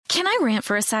Can I rant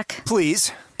for a sec?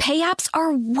 Please. Pay apps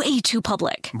are way too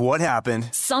public. What happened?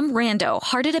 Some rando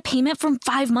hearted a payment from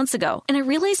 5 months ago, and I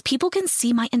realized people can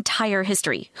see my entire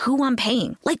history, who I'm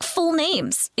paying, like full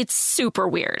names. It's super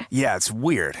weird. Yeah, it's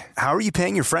weird. How are you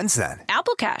paying your friends then?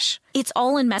 Apple Cash. It's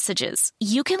all in messages.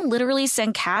 You can literally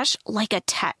send cash like a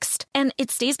text, and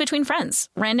it stays between friends.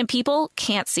 Random people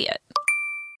can't see it.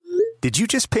 Did you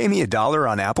just pay me $1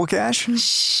 on Apple Cash?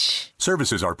 Shh.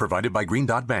 Services are provided by Green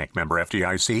Dot Bank. Member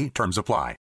FDIC. Terms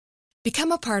apply.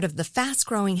 Become a part of the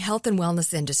fast-growing health and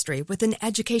wellness industry with an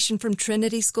education from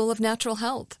Trinity School of Natural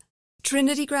Health.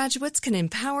 Trinity graduates can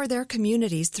empower their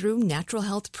communities through natural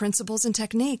health principles and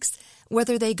techniques,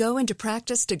 whether they go into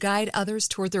practice to guide others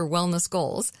toward their wellness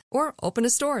goals or open a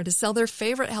store to sell their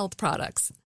favorite health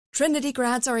products. Trinity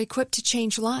grads are equipped to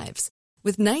change lives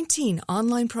with 19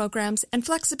 online programs and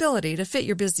flexibility to fit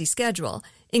your busy schedule,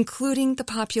 including the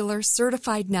popular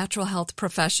Certified Natural Health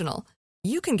Professional.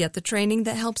 You can get the training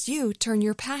that helps you turn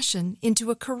your passion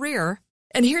into a career.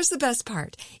 And here's the best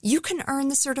part. You can earn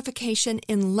the certification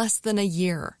in less than a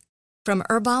year. From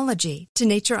herbology to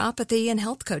naturopathy and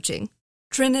health coaching,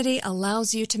 Trinity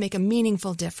allows you to make a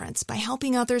meaningful difference by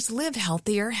helping others live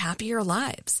healthier, happier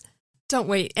lives. Don't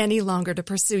wait any longer to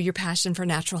pursue your passion for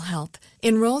natural health.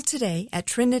 Enroll today at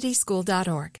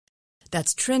trinityschool.org.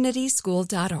 That's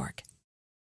trinityschool.org.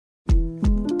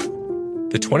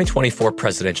 The 2024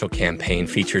 presidential campaign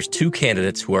features two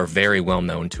candidates who are very well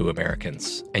known to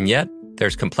Americans. And yet,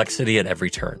 there's complexity at every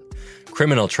turn.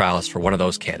 Criminal trials for one of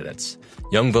those candidates.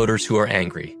 Young voters who are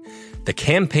angry. The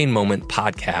Campaign Moment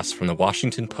podcast from the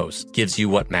Washington Post gives you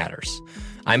what matters.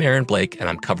 I'm Aaron Blake, and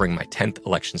I'm covering my 10th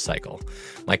election cycle.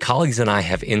 My colleagues and I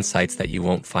have insights that you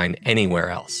won't find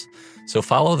anywhere else. So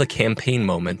follow The Campaign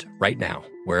Moment right now,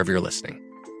 wherever you're listening.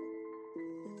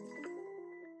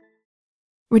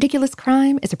 Ridiculous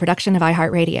Crime is a production of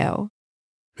iHeartRadio.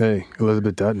 Hey,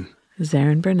 Elizabeth Dutton.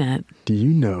 Zarin Burnett. Do you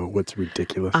know what's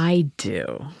ridiculous? I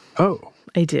do. Oh.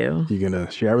 I do. You gonna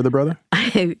share with a brother?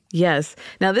 Yes.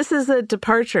 Now, this is a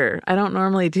departure. I don't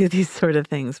normally do these sort of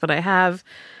things, but I have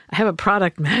a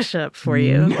product mashup for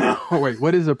you. No. Wait,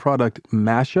 what is a product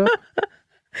mashup?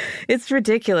 It's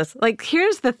ridiculous. Like,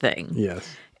 here's the thing.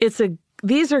 Yes.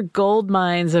 These are gold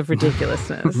mines of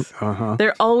ridiculousness. Uh-huh.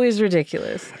 They're always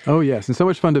ridiculous. Oh, yes. And so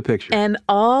much fun to picture. And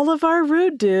all of our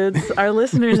rude dudes, our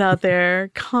listeners out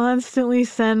there, constantly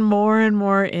send more and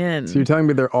more in. So you're telling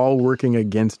me they're all working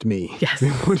against me? Yes.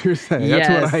 What you're saying. Yes.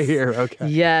 That's what I hear. Okay.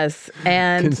 Yes.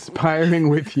 And conspiring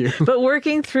with you. But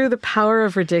working through the power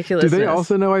of ridiculousness. Do they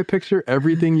also know I picture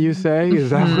everything you say?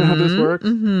 Is that how this works?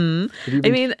 Mm-hmm.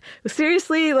 I mean,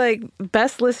 seriously, like,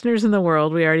 best listeners in the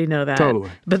world, we already know that.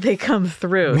 Totally. But they come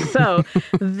through. So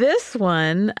this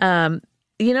one,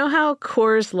 you know how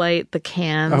Coors Light, the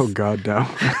cans? Oh, God, no.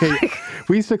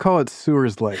 We used to call it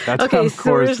Sewers Light. That's okay, how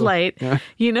Sewers Light. Yeah.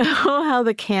 You know how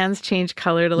the cans change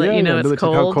color to let you know it's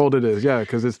cold? How cold it is, yeah,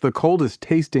 because it's the coldest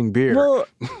tasting beer. Well,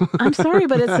 I'm sorry,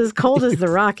 but it's as cold as the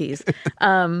Rockies.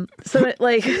 In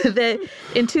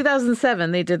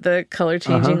 2007, they did the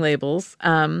color-changing labels.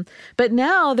 But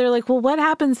now they're like, well, what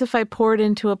happens if I pour it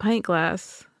into a pint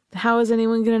glass? How is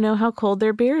anyone going to know how cold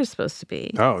their beer is supposed to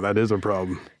be? Oh, that is a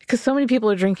problem. Because so many people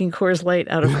are drinking Coors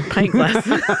Light out of a pint glass.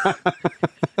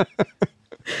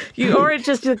 Or it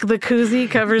just, the koozie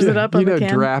covers it up on the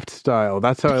can. Draft style.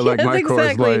 That's how I like my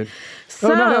Coors Light.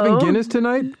 So, not having Guinness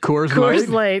tonight? Coors Light? Coors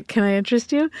Light. Can I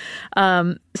interest you?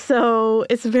 So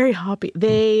it's very hoppy.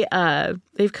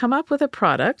 They've come up with a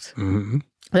product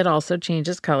that also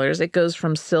changes colors. It goes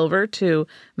from silver to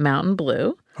mountain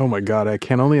blue. Oh, my God. I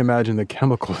can only imagine the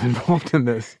chemicals involved in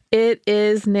this. It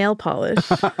is nail polish.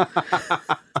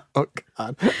 Oh,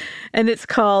 God. And it's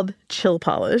called Chill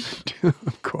Polish.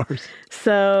 Of course.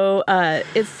 So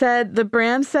the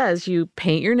brand says you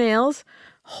paint your nails,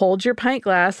 hold your pint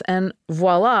glass, and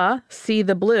voila, see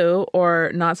the blue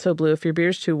or not so blue if your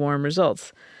beer's too warm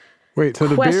results. Wait, so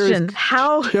the beer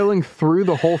is chilling through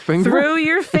the whole finger? Through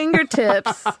your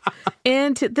fingertips.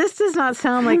 This does not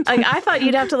sound like I thought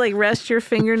you'd have to rest your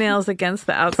fingernails against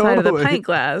the outside of the pint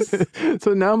glass.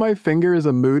 So now my finger is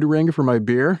a mood ring for my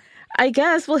beer? I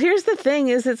guess. Well, here's the thing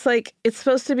is it's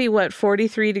supposed to be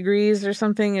 43 degrees or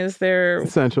something is there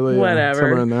essentially whatever.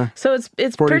 Somewhere in there. So it's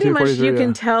 42, pretty much you can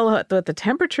yeah. tell what the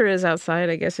temperature is outside,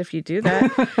 I guess, if you do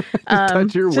that.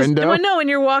 Touch your window. Well, no, when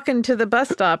you're walking to the bus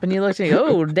stop and you look and you go,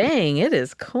 oh dang, it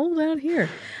is cold out here.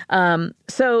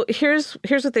 So here's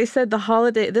what they said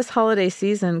this holiday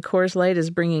season, Coors Light is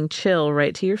bringing chill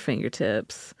right to your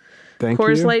fingertips. Thank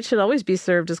Coors you. Light should always be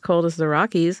served as cold as the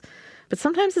Rockies. But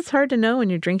sometimes it's hard to know when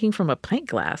you're drinking from a pint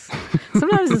glass.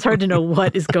 Sometimes it's hard to know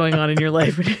what is going on in your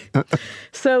life.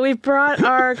 So we've brought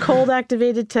our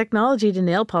cold-activated technology to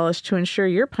nail polish to ensure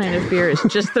your pint of beer is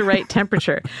just the right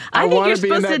temperature. I think you're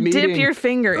supposed to dip your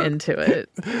finger into it.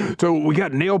 So we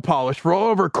got nail polish for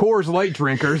all of our Coors Light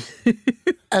drinkers.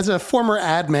 As a former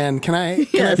ad man, can I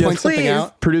point something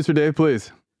out? Producer Dave,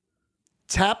 please.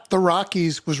 Tap the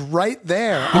Rockies was right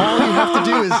there. All you have to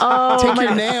do is take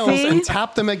your nails and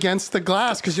tap them against the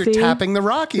glass because you're tapping the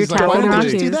Rockies. Why didn't they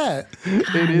just do that?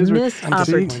 It is missed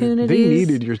opportunities. They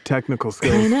needed your technical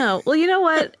skills. I know. Well, you know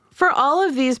what? For all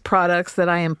of these products that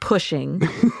I am pushing,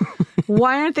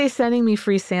 why aren't they sending me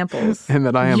free samples? And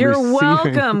that I am You're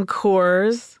welcome,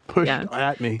 Coors. Push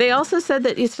at me. They also said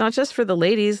that it's not just for the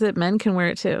ladies, that men can wear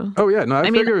it too. Oh, yeah. No, I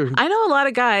figure. I know a lot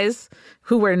of guys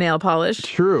who wear nail polish.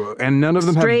 True. And none of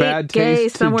them have bad gay,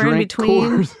 taste somewhere to drink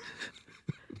in between.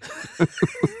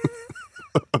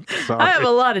 Sorry. I have a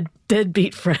lot of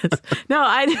deadbeat friends. No,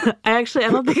 I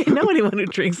don't think I know anyone who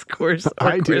drinks Coors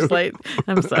or Coors Light.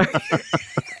 I'm sorry.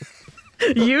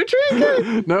 You drink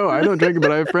it? No, I don't drink it,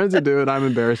 but I have friends who do it. I'm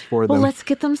embarrassed for them. Well, let's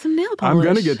get them some nail polish. I'm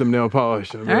going to get them nail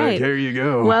polish. All right. Here you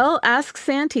go. Well, ask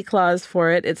Santa Claus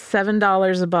for it. It's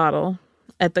 $7 a bottle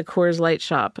at the Coors Light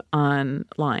shop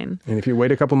online. And if you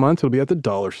wait a couple months, it'll be at the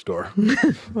dollar store.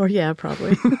 Or yeah,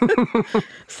 probably.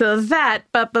 So that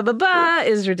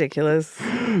is ridiculous.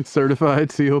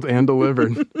 Certified, sealed, and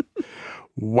delivered.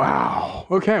 Wow.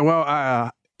 Okay,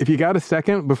 well, if you got a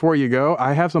second before you go,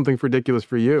 I have something ridiculous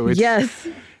for you. Yes.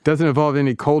 Doesn't involve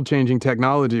any cold-changing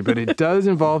technology, but it does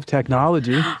involve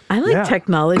technology. I like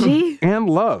technology. And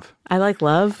love. I like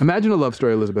love. Imagine a love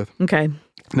story, Elizabeth. Okay.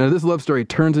 Now, this love story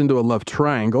turns into a love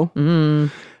triangle,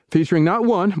 featuring not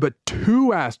one, but two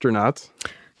astronauts.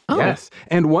 Oh. Yes.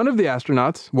 And one of the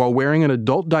astronauts, while wearing an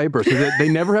adult diaper so that they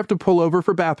never have to pull over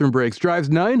for bathroom breaks, drives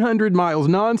 900 miles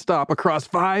nonstop across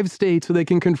 5 states so they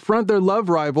can confront their love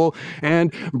rival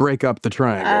and break up the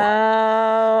triangle.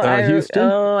 Houston?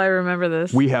 I remember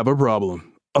this. We have a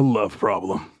problem. A love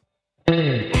problem.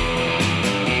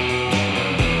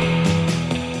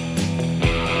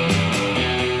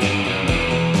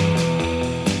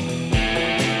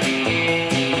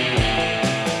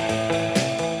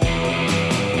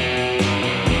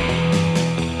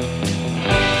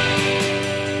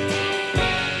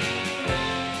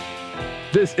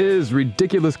 This is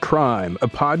Ridiculous Crime, a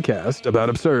podcast about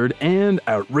absurd and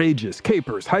outrageous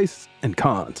capers, heists, and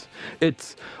cons.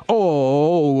 It's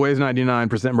always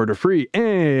 99% murder-free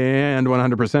and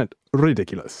 100%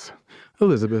 ridiculous.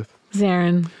 Elizabeth.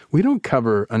 Zarin. We don't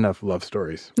cover enough love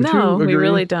stories. No, we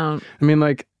really don't. I mean,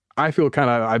 I feel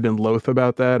I've been loath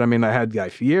about that. I mean, I had Guy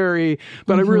Fieri,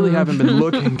 but I really haven't been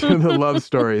looking to the love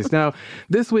stories. Now,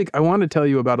 this week, I want to tell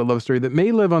you about a love story that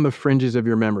may live on the fringes of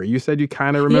your memory. You said you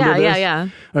kind of remember this? Yeah.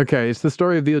 Okay, it's the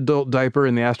story of the adult diaper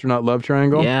and the astronaut love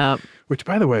triangle. Yeah. Which,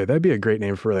 by the way, that'd be a great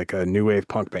name for a new wave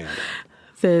punk band.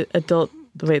 The adult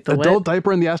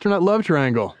diaper and the astronaut love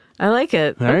triangle. I like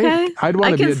it. Right? Okay. I'd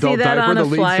want to be adult diaper, the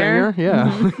lead flyer. singer.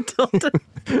 Yeah.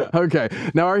 Okay.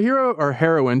 Now, our hero or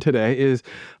heroine today is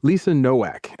Lisa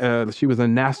Nowak. She was a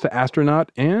NASA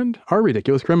astronaut and our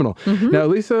ridiculous criminal. Now,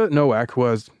 Lisa Nowak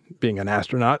was, being an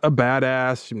astronaut, a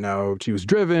badass. She was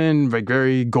driven,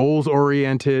 very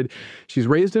goals-oriented. She's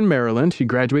raised in Maryland. She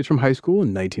graduates from high school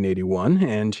in 1981,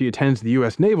 and she attends the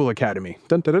U.S. Naval Academy.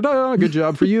 Dun-da-da-da, good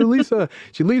job for you, Lisa.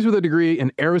 She leaves with a degree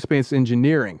in aerospace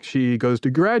engineering. She goes to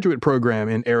graduate program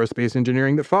in aerospace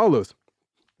engineering that follows.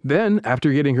 Then,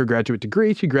 after getting her graduate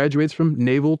degree, she graduates from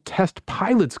Naval Test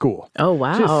Pilot School. Oh,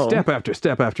 wow. Just step after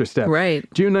step after step. Right.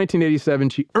 June 1987,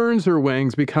 she earns her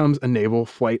wings, becomes a naval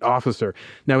flight officer.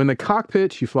 Now, in the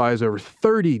cockpit, she flies over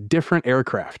 30 different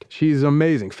aircraft. She's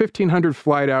amazing. 1,500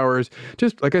 flight hours.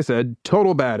 Just, like I said,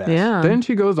 total badass. Yeah. Then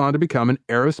she goes on to become an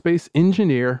aerospace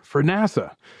engineer for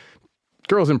NASA.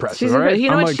 Girl's impressive, right? You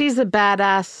know what? She's a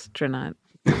badass astronaut.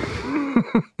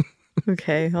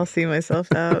 Okay, I'll see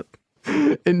myself out.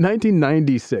 In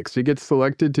 1996, she gets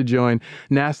selected to join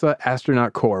NASA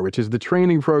Astronaut Corps, which is the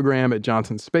training program at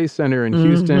Johnson Space Center in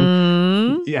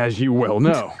Houston, as you well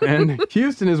know. And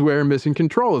Houston is where Mission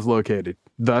Control is located.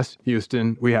 Thus,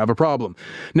 Houston, we have a problem.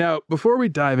 Now, before we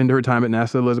dive into her time at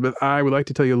NASA, Elizabeth, I would like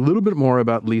to tell you a little bit more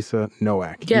about Lisa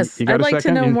Nowak. Yes, I'd like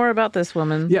to know more about this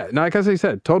woman. Yeah, now, like as I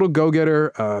said, total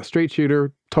go-getter, straight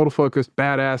shooter, total focus,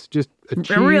 badass, just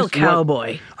a real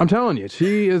cowboy. I'm telling you,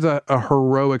 she is a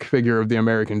heroic figure of the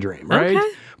American dream, right? Okay.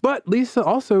 But Lisa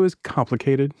also is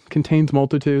complicated, contains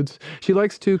multitudes. She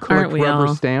likes to collect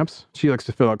rubber stamps. She likes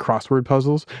to fill out crossword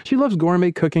puzzles. She loves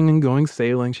gourmet cooking and going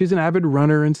sailing. She's an avid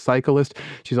runner and cyclist.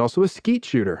 She's also a skeet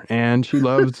shooter, and she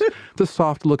loves the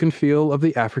soft look and feel of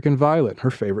the African violet,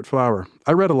 her favorite flower.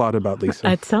 I read a lot about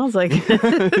Lisa. It sounds like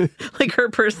like her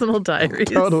personal diaries.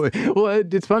 Totally. Well,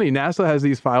 it's funny. NASA has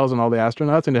these files on all the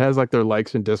astronauts, and it has like their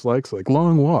likes and dislikes, like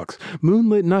long walks,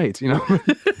 moonlit nights,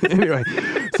 Anyway,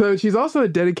 so she's also a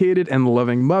dedicated and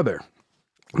loving mother.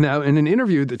 Now, in an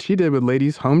interview that she did with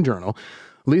Ladies' Home Journal,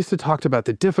 Lisa talked about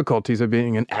the difficulties of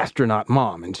being an astronaut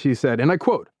mom. And she said, and I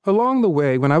quote, "Along the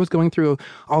way, when I was going through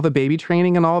all the baby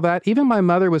training and all that, even my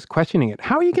mother was questioning it.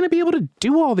 How are you going to be able to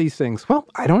do all these things? Well,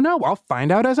 I don't know. I'll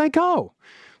find out as I go."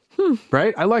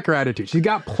 Right? I like her attitude. She's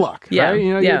got pluck,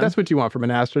 right? That's what you want from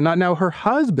an astronaut. Now, her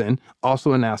husband,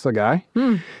 also a NASA guy.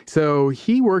 So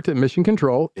he worked at Mission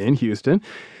Control in Houston.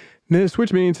 This,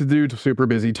 which means the dude's super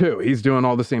busy too. He's doing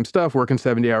all the same stuff, working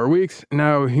 70-hour weeks.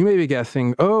 Now, you may be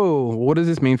guessing, what does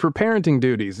this mean for parenting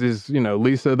duties? Is,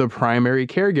 Lisa the primary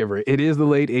caregiver? It is the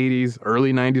late 80s,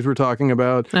 early 90s we're talking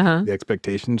about. The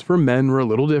expectations for men were a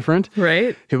little different.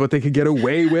 Right. What they could get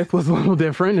away with was a little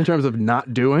different in terms of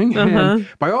not doing. And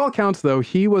by all accounts, though,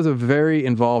 he was a very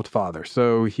involved father.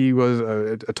 So he was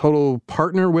a total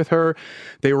partner with her.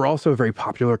 They were also a very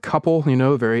popular couple,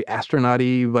 very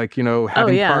astronaut-y,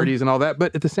 having parties and all that.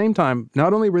 But at the same time,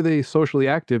 not only were they socially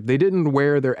active, they didn't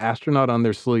wear their astronaut on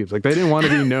their sleeves. Like, they didn't want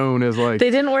to be known as like... They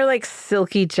didn't wear like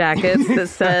silky jackets that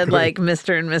said like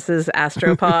Mr. and Mrs.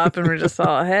 Astropop, and we're just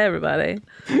all, hey, everybody.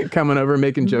 Coming over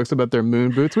making jokes about their moon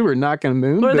boots. We were knocking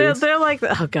moon boots. They're like,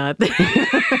 oh God.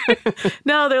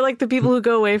 No, they're like the people who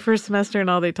go away for a semester and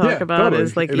all they talk about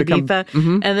is like Ibiza.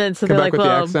 And then so they're like,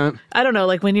 well, I don't know,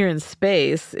 like when you're in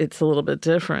space, it's a little bit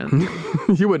different.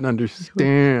 You wouldn't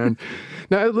understand.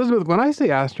 Now, Elizabeth, when I say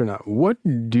astronaut, what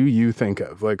do you think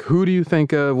of? Like, who do you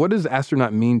think of? What does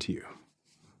astronaut mean to you?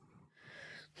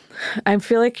 I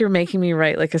feel like you're making me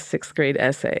write like a 6th grade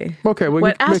essay. Okay, well,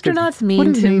 what astronauts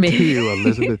mean to me. To you,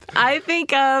 Elizabeth? I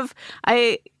think of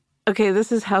okay,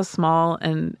 this is how small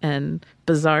and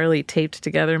bizarrely taped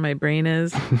together my brain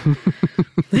is.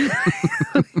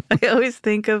 I always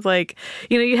think of like,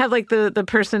 you have like the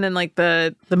person in like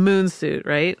the moon suit,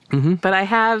 right? But I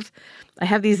have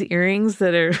these earrings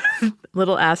that are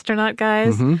little astronaut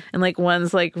guys, and like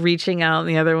one's like reaching out and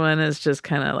the other one is just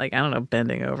kind of like, I don't know,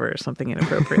 bending over or something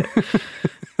inappropriate.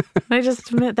 I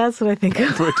just admit that's what I think of.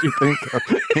 That's what you think of.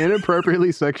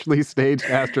 Inappropriately sexually staged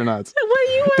astronauts.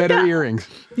 That are earrings.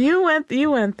 You went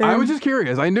there. I was just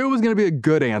curious. I knew it was going to be a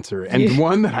good answer and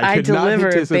one that I could not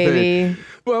anticipate. Baby.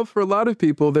 Well, for a lot of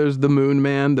people, there's the Moon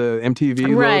Man, the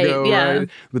MTV logo, right?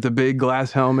 With the big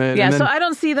glass helmet. Yeah, so I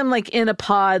don't see them like in a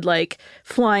pod, like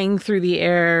flying through the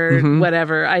air,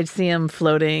 whatever. I see them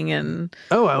floating and...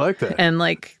 Oh, I like that. And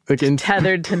like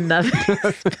tethered to nothing.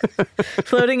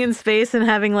 Floating in space and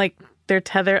having like their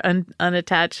tether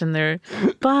unattached and they're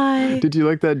bye. Did you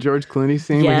like that George Clooney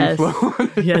scene? Yes. When he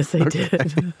flew? Yes, I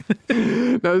did.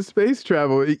 Now, space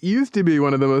travel, it used to be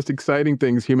one of the most exciting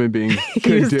things human beings could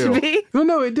do. Used to be? Well,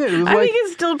 no, it did. It was I think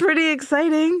it's still pretty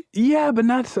exciting. Yeah, but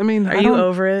not, Are you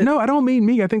over it? No, I don't mean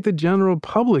me. I think the general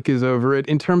public is over it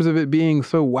in terms of it being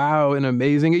so wow and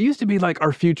amazing. It used to be like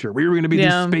our future. We were going to be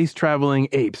these space traveling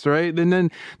apes, right? And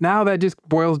then now that just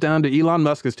boils down to Elon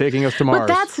Musk is taking us to Mars. But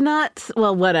that's not,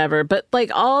 well, whatever. But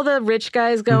like all the rich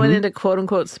guys going into quote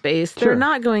unquote space, they're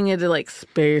not going into like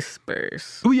space.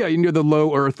 Oh yeah, the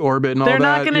low Earth orbit and all that. They're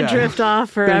not going to drift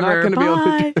off forever. They're not going to be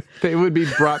able to. They would be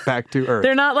brought back to Earth.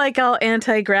 They're not like all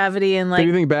anti-gravity and like. If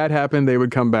anything bad happened, they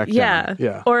would come back down.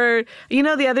 Yeah. Or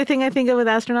the other thing I think of with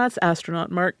astronauts,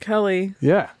 astronaut Mark Kelly.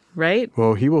 Yeah. Right?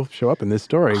 Well, he will show up in this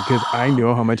story because I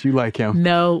know how much you like him.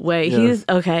 No way. Yeah. He's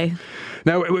okay.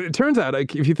 Now, it turns out,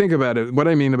 if you think about it, what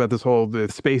I mean about this whole the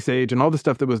space age and all the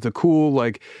stuff that was the cool,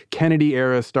 like,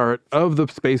 Kennedy-era start of the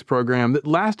space program that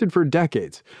lasted for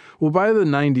decades. Well, by the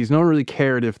 90s, no one really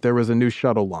cared if there was a new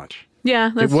shuttle launch.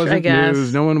 Yeah, that's true, I guess. It wasn't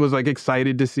news. No one was, like,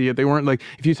 excited to see it. They weren't, like,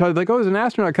 if you saw, like, there's an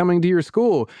astronaut coming to your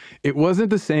school, it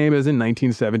wasn't the same as in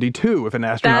 1972 if an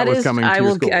astronaut was coming to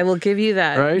your school. I will give you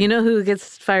that. Right? You know who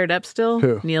gets fired up still?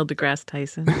 Who? Neil deGrasse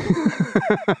Tyson.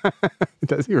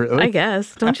 Does he really? I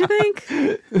guess. Don't you think?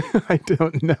 I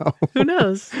don't know. Who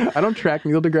knows? I don't track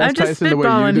Neil deGrasse Tyson the way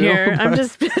you do. I'm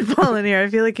just spitballing here. I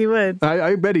feel like he would.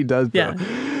 I bet he does, though.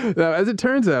 Yeah. Now, as it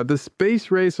turns out, the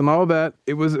space race and all that,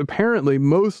 it was apparently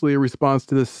mostly a response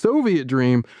to the Soviet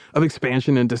dream of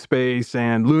expansion into space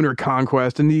and lunar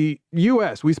conquest. In the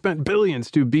U.S., we spent billions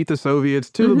to beat the Soviets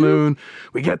to the moon.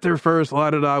 We get there first,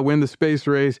 win the space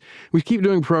race. We keep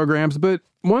doing programs, but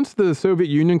once the Soviet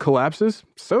Union collapses,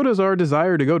 so does our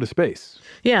desire to go to space.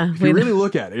 Yeah. If you really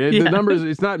look at it, the numbers,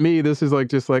 it's not me. This is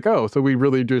so we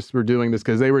really just were doing this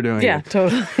because they were doing it. Yeah,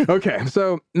 totally. Okay,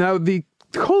 so now the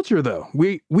culture, though,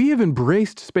 we have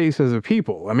embraced space as a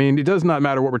people. I mean, it does not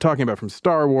matter what we're talking about, from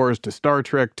Star Wars to Star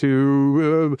Trek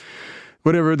to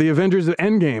whatever, the Avengers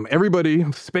Endgame.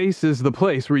 Everybody, space is the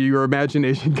place where your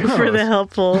imagination goes. For the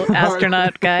helpful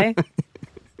astronaut guy.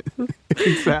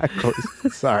 Exactly.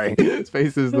 Sorry.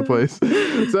 Space is the place.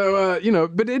 So,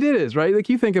 but it is, right? Like,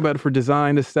 you think about it for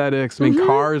design aesthetics. I mean,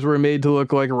 cars were made to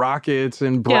look like rockets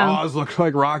and bras look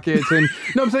like rockets. And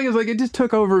no, I'm saying is, like, it just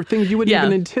took over things you wouldn't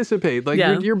even anticipate. Like,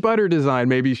 your butter design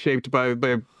may be shaped by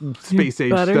space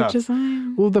age butter stuff.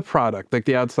 Design? Well, the product, like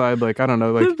the outside, like, I don't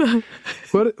know, like,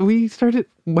 what we started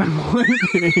one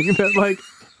thing that, like,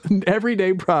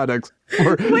 everyday products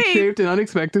were shaped in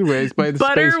unexpected ways by the space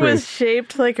race. Butter was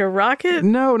shaped like a rocket?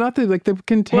 No, not the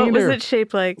container. What was it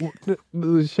shaped like? It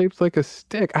was shaped like a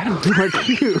stick. I don't know, like a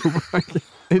cube.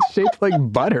 It's shaped like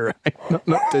butter. I don't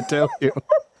know what to tell you.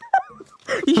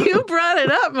 You brought it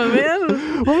up, my man.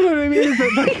 Well, what I mean is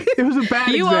that, like, it was a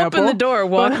bad example. You open the door,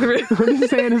 walk through. What I'm just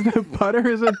saying is that butter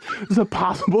is a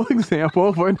possible example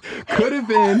of what could have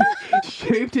been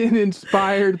shaped and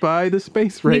inspired by the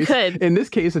space race. You could. In this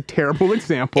case, a terrible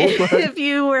example. If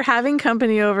you were having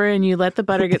company over and you let the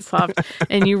butter get soft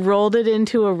and you rolled it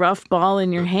into a rough ball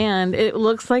in your hand, it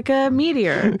looks like a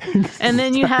meteor. And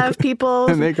then you have people...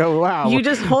 And they go, wow. You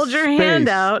just hold your hand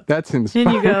out. That's inspiring.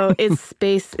 And you go, it's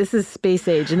space. This is space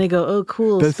age. And they go, oh,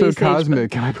 cool. That's space so cosmic. age.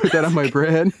 Can I put that on my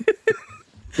bread?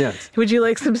 Yes. Would you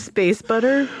like some space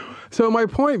butter? So my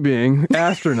point being,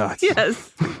 astronauts.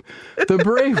 Yes. The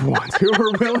brave ones who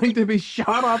were willing to be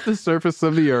shot off the surface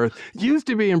of the Earth used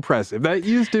to be impressive. That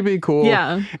used to be cool.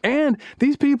 Yeah. And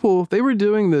these people, they were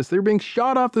doing this. They were being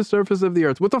shot off the surface of the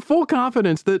Earth with the full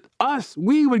confidence that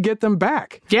we would get them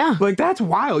back. Yeah. Like, that's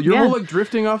wild. You're all like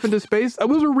drifting off into space. That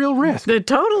was a real risk.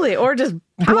 Totally. Or just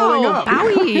blowing up.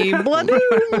 Owie, bloodoon.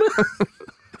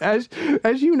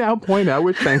 As you now point out,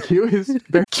 which thank you is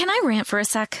very... Can I rant for a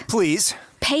sec? Please.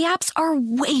 Pay apps are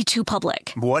way too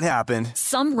public. What happened?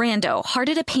 Some rando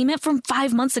hearted a payment from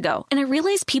 5 months ago, and I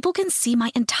realized people can see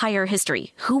my entire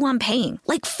history, who I'm paying,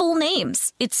 like full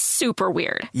names. It's super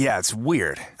weird. Yeah, it's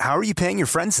weird. How are you paying your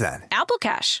friends then? Apple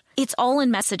Cash. It's all in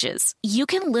messages. You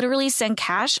can literally send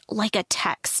cash like a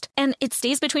text, and it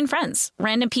stays between friends.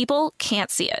 Random people can't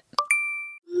see it.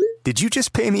 Did you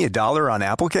just pay me $1 on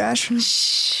Apple Cash?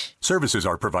 Shh. Services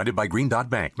are provided by Green Dot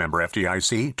Bank. Member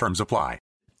FDIC. Terms apply.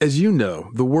 As you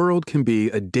know, the world can be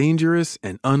a dangerous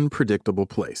and unpredictable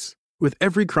place. With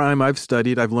every crime I've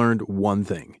studied, I've learned one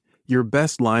thing. Your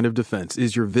best line of defense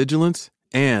is your vigilance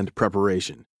and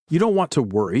preparation. You don't want to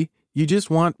worry. You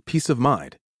just want peace of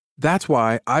mind. That's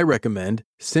why I recommend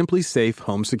Simply Safe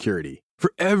Home Security.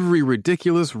 For every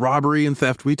ridiculous robbery and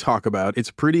theft we talk about,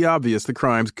 it's pretty obvious the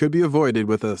crimes could be avoided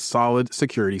with a solid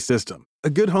security system.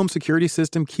 A good home security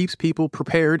system keeps people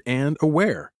prepared and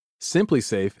aware. Simply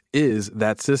Safe is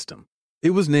that system. It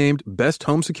was named Best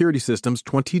Home Security Systems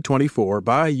 2024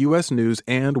 by U.S. News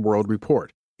and World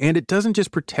Report. And it doesn't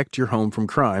just protect your home from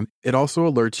crime, it also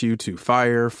alerts you to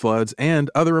fire, floods, and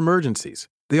other emergencies.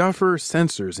 They offer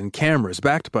sensors and cameras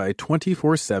backed by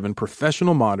 24/7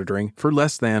 professional monitoring for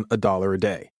less than $1 a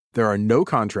day. There are no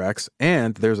contracts,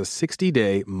 and there's a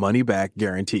 60-day money-back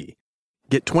guarantee.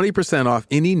 Get 20% off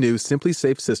any new Simply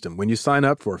Safe system when you sign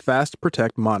up for Fast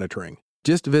Protect monitoring.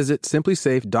 Just visit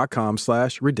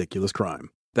simplysafe.com/ridiculouscrime.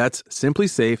 That's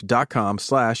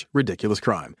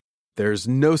simplysafe.com/ridiculouscrime. There's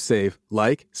no safe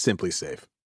like Simply Safe.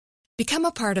 Become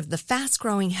a part of the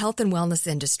fast-growing health and wellness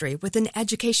industry with an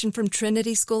education from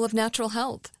Trinity School of Natural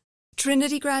Health.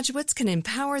 Trinity graduates can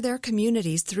empower their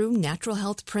communities through natural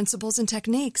health principles and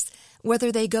techniques,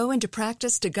 whether they go into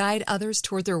practice to guide others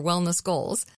toward their wellness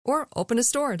goals or open a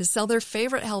store to sell their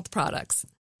favorite health products.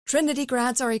 Trinity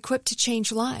grads are equipped to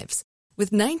change lives.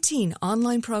 With 19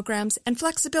 online programs and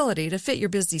flexibility to fit your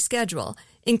busy schedule,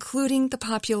 including the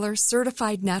popular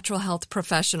Certified Natural Health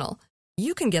Professional,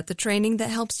 you can get the training that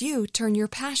helps you turn your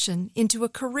passion into a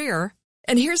career.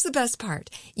 And here's the best part.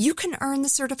 You can earn the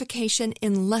certification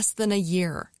in less than a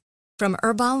year. From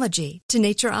herbology to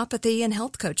naturopathy and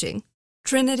health coaching,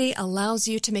 Trinity allows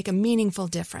you to make a meaningful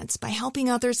difference by helping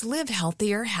others live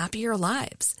healthier, happier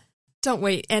lives. Don't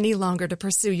wait any longer to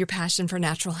pursue your passion for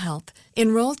natural health.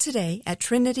 Enroll today at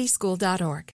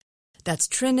trinityschool.org. That's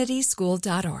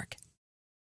trinityschool.org.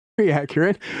 Very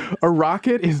accurate. A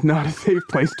rocket is not a safe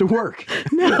place to work.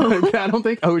 No. I don't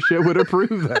think OSHA would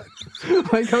approve that.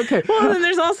 Like, okay. Well, then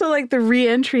there's also like the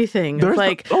re-entry thing. There's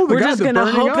Like, the we're guys just are going to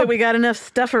burning hope up. that we got enough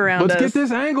stuff around Let's us. get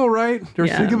this angle right. Or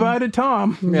say goodbye to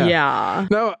Tom. Yeah.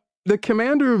 Now, the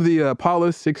commander of the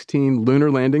Apollo 16 lunar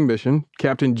landing mission,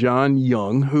 Captain John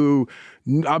Young, who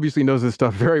obviously knows this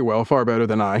stuff very well, far better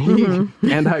than I,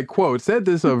 and I quote, said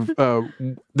this of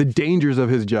the dangers of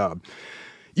his job.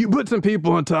 You put some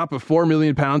people on top of 4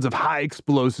 million pounds of high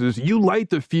explosives, you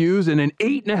light the fuse, and in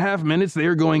 8.5 minutes, they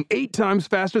are going 8 times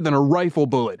faster than a rifle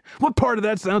bullet. What part of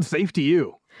that sounds safe to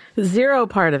you? Zero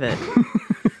part of it.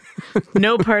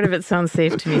 No part of it sounds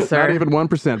safe to me, sir. Not even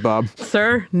 1%, Bob.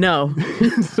 Sir, no.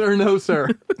 Sir, no, sir.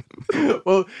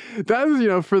 Well, that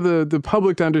is, for the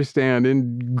public to understand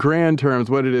in grand terms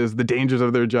what it is, the dangers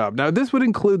of their job. Now, this would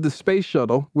include the space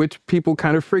shuttle, which people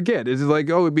kind of forget. It's like,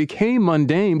 it became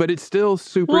mundane, but it's still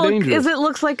super dangerous. It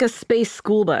looks like a space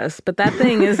school bus, but that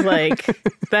thing is like,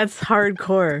 that's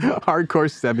hardcore. Hardcore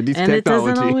 70s and technology. It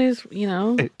doesn't always,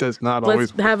 It does not let's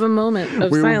always. Let's have a moment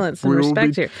of silence and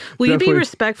respect here. Will you be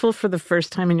respectful for the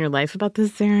first time in your life about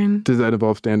this, Zarin? Does that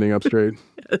involve standing up straight?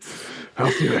 Yes.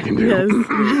 I'll see what I can do.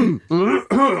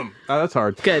 Yes. That's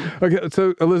hard. Good. Okay,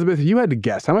 so Elizabeth, you had to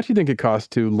guess. How much do you think it costs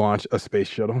to launch a space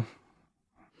shuttle?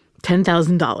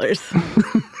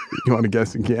 $10,000. You want to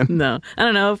guess again? No. I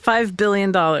don't know. $5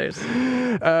 billion.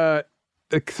 The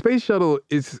space shuttle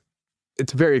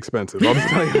it's very expensive. I'll just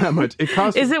tell you that much. It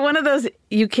costs. Is it one of those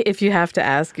if you have to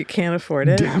ask, you can't afford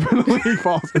it? Definitely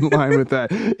falls in line with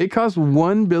that. It costs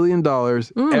 $1 billion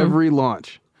every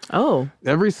launch. Oh.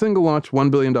 Every single launch, $1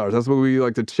 billion. That's what we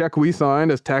like, the check we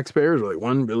signed as taxpayers, like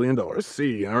 $1 billion.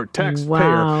 See, our taxpayer.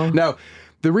 Wow. Now,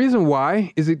 the reason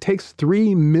why is it takes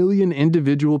 3 million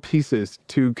individual pieces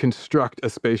to construct a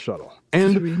space shuttle.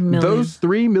 And those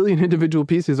 3 million individual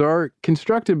pieces are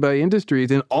constructed by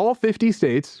industries in all 50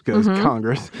 states, because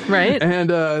Congress. Right. And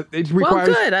it requires...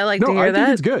 Well, good. I like to hear I that.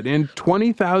 think it's good. And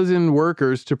 20,000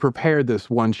 workers to prepare this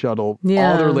one shuttle.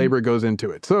 Yeah. All their labor goes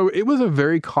into it. So it was a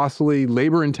very costly,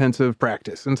 labor-intensive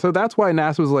practice. And so that's why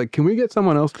NASA was like, can we get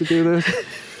someone else to do this?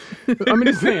 I'm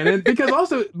just saying it, because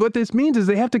also what this means is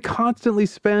they have to constantly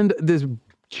spend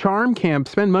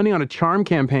money on a charm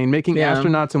campaign, making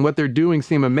astronauts and what they're doing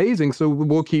seem amazing. So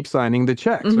we'll keep signing the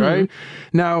checks, right?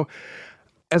 Now,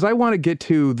 as I want to get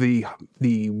to the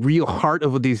real heart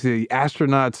of the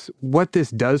astronauts, what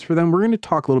this does for them, we're going to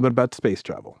talk a little bit about space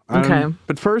travel. Okay.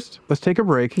 But first, let's take a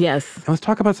break. Yes. And let's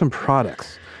talk about some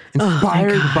products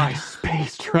inspired by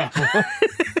space travel.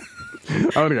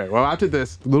 Okay, well, after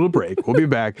this little break, we'll be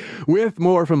back with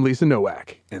more from Lisa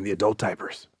Nowak and the Adult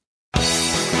Diapers.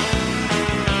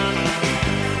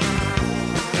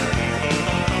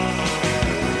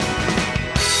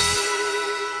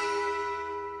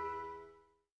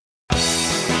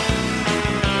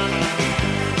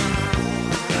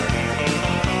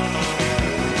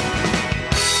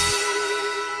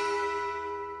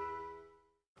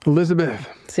 Elizabeth.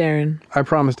 Zarin. I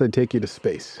promised I'd take you to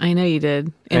space. I know you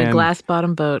did. In a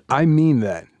glass-bottom boat. I mean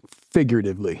that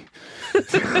figuratively.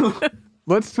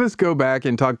 Let's just go back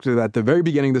and talk to the very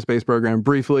beginning of the space program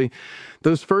briefly.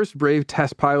 Those first brave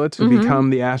test pilots who become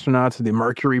the astronauts of the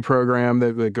Mercury program,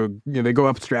 they go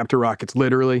up strapped to rockets,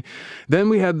 literally. Then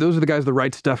we had, those are the guys, the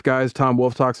right stuff guys Tom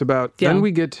Wolfe talks about. Yeah. Then we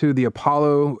get to the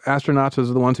Apollo astronauts. Those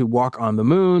are the ones who walk on the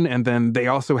moon. And then they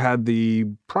also had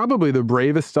probably the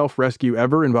bravest self-rescue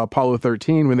ever in Apollo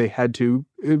 13 when they had to,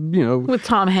 with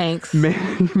Tom Hanks.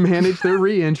 manage their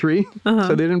re-entry so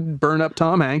they didn't burn up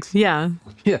Tom Hanks. Yeah.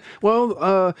 Yeah.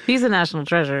 Well, he's a national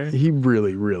treasure. He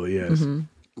really, really is.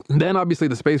 Then, obviously,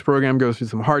 the space program goes through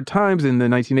some hard times. In the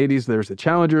 1980s, there's the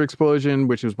Challenger explosion,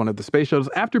 which was one of the space shuttles.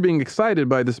 After being excited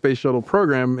by the space shuttle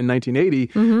program in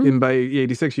 1980, and by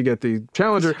 86, you get the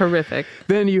Challenger. It's horrific.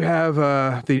 Then you have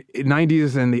the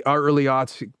 90s and the early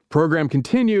aughts. Program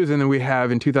continues, and then we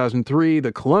have in 2003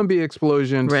 the Columbia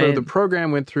explosion. Right. So the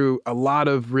program went through a lot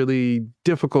of really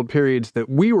difficult periods that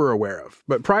we were aware of.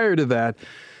 But prior to that,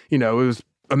 it was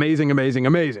amazing,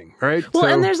 right? Well,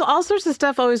 and there's all sorts of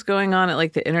stuff always going on at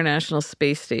like the International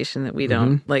Space Station that we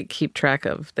don't like keep track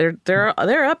of. They're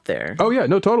up there. Oh yeah,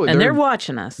 no, totally. And they're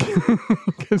watching us.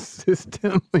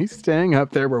 Consistently staying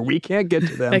up there where we can't get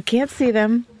to them. I can't see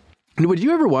them. Would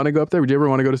you ever want to go up there? Would you ever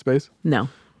want to go to space? No.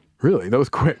 Really? That was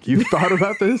quick. You thought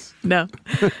about this? No.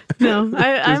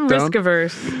 I'm risk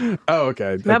averse. Oh,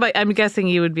 okay. How about, I'm guessing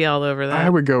you would be all over that. I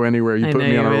would go anywhere you put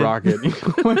me on a rocket.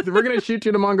 We're going to shoot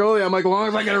you to Mongolia. I'm like, as long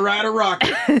as I get to ride a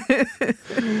rocket.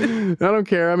 I don't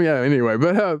care. Anyway.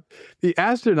 But the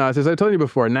astronauts, as I told you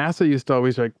before, NASA used to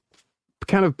always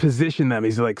kind of position them.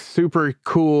 He's like super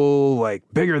cool, like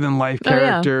bigger than life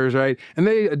characters, right? And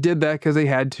they did that because they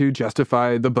had to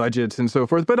justify the budgets and so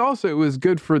forth. But also it was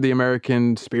good for the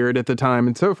American spirit at the time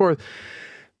and so forth.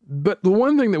 But the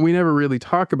one thing that we never really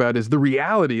talk about is the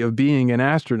reality of being an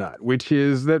astronaut, which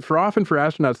is that often for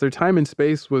astronauts, their time in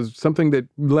space was something that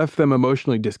left them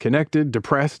emotionally disconnected,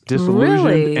 depressed,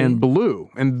 disillusioned, and blue.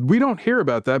 And we don't hear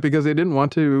about that because they didn't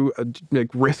want to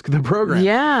risk the program.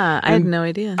 Yeah, I had no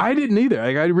idea. I didn't either.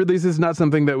 I realized this is not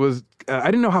something that was, I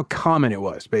didn't know how common it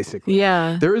was, basically.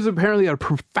 Yeah. There is apparently a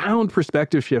profound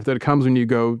perspective shift that comes when you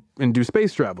go and do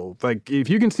space travel. Like, if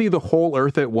you can see the whole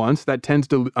Earth at once, that tends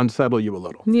to unsettle you a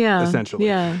little. Yeah. Essentially.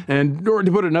 Yeah. And, or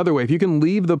to put it another way, if you can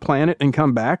leave the planet and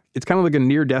come back, it's kind of like a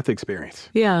near-death experience.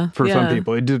 Yeah. For some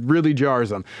people. It just really jars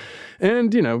them.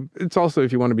 And, it's also,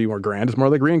 if you want to be more grand, it's more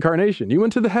like reincarnation. You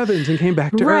went to the heavens and came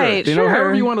back to Earth.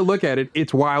 However you want to look at it,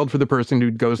 it's wild for the person who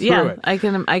goes through it. I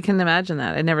can imagine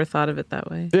that. I never thought of it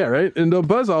that way. Yeah, right? And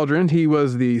Buzz Aldrin, he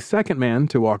was the second man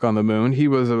to walk on the moon. He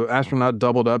was an astronaut,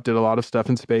 doubled up, did a lot of stuff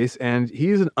in space, and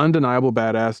he's an undeniable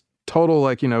badass, total,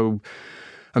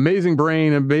 amazing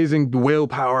brain, amazing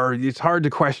willpower. It's hard to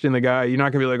question the guy. You're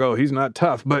not going to be like, oh, he's not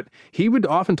tough. But he would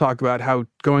often talk about how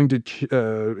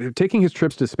taking his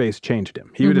trips to space changed him.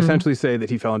 He would essentially say that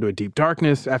he fell into a deep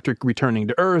darkness after returning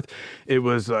to Earth. It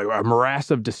was a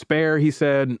morass of despair, he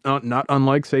said, not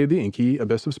unlike, say, the inky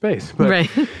abyss of space. But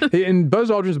in Buzz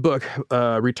Aldrin's book,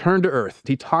 Return to Earth,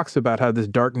 he talks about how this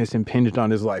darkness impinged on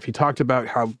his life. He talked about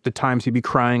how the times he'd be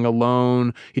crying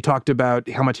alone. He talked about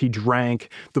how much he drank,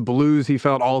 the blues he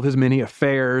felt, all of his many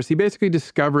affairs. He basically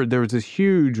discovered there was this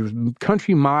huge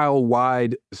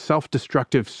country-mile-wide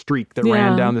self-destructive streak that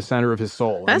ran down the center of his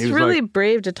soul. That's really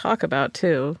brave to talk about,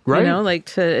 too. Right?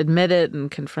 To admit it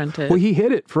and confront it. Well, he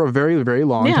hid it for a very, very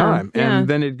long time. And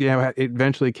then it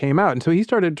eventually came out. And so he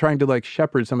started trying to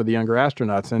shepherd some of the younger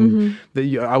astronauts. And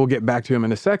I will get back to him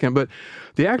in a second. But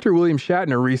the actor William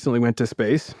Shatner recently went to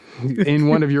space in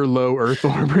one of your low Earth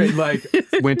orbit,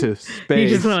 went to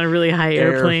space. You just want a really high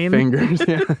airplane. Fingers,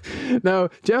 No,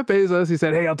 Jeff Bezos, he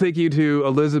said, hey, I'll take you to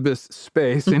Elizabeth's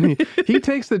space. And he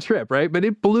takes the trip, right? But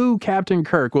it blew Captain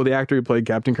Kirk, the actor who played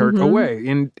Captain Kirk, away.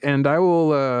 And I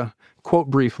will quote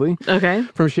briefly from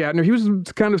Shatner. He was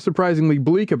kind of surprisingly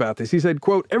bleak about this. He said,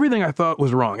 quote, everything I thought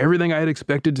was wrong. Everything I had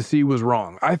expected to see was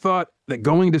wrong. I thought that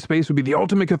going to space would be the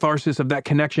ultimate catharsis of that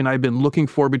connection I've been looking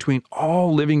for between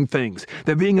all living things.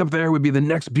 That being up there would be the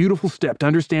next beautiful step to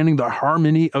understanding the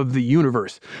harmony of the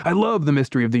universe. I love the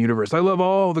mystery of the universe. I love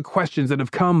all the questions that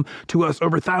have come to us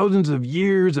over thousands of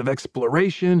years of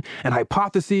exploration and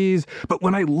hypotheses. But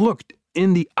when I looked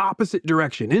in the opposite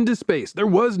direction, into space, there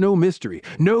was no mystery,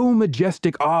 no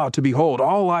majestic awe to behold.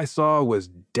 All I saw was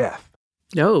death.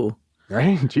 Oh.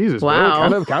 Right? Jesus. Wow.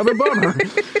 Well, kind of a bummer.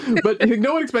 But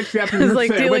no one expects Captain Kirk to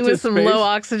say, dealing with some low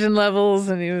oxygen levels,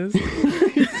 and he was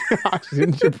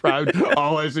oxygen deprived.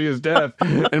 All I see is death,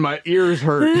 and my ears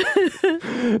hurt.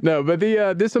 No, but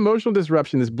this emotional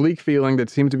disruption, this bleak feeling that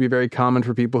seems to be very common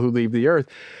for people who leave the Earth,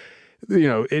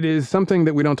 it is something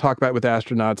that we don't talk about with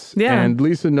astronauts. Yeah. And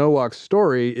Lisa Nowak's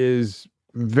story is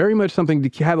very much something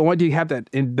to have. I want you to have that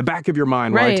in the back of your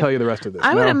mind while I tell you the rest of this.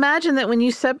 I would imagine that when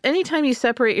you anytime you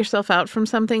separate yourself out from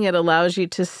something, it allows you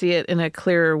to see it in a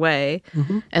clearer way.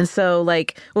 And so,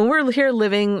 when we're here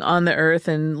living on the Earth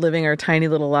and living our tiny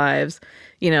little lives,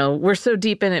 we're so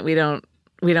deep in it, we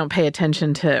don't pay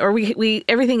attention to, or we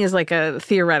everything is like a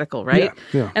theoretical, right?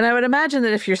 Yeah. And I would imagine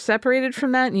that if you're separated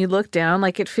from that and you look down,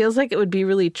 it feels like it would be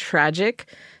really tragic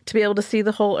to be able to see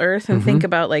the whole Earth and think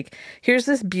about here's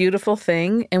this beautiful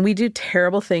thing and we do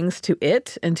terrible things to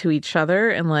it and to each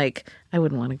other. And I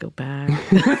wouldn't want to go back.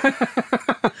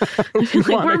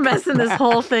 We're messing this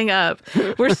whole thing up.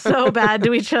 We're so bad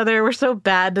to each other. We're so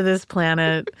bad to this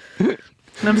planet.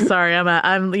 I'm sorry.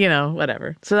 I'm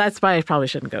whatever. So that's why I probably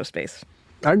shouldn't go to space.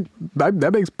 That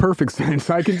makes perfect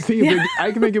sense. I can see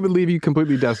I can make it would leave you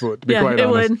completely desolate, to be quite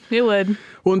honest. It would.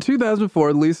 Well, in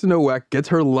 2004, Lisa Nowak gets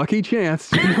her lucky chance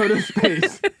to go to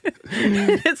space.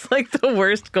 It's like the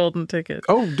worst golden ticket.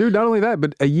 Oh, dude, not only that,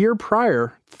 but a year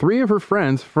prior, 3 of her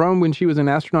friends from when she was in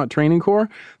astronaut training corps,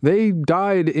 they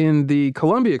died in the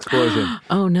Columbia explosion.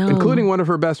 Oh, no. Including one of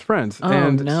her best friends.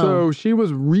 So she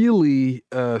was really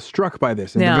struck by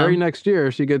this. And the very next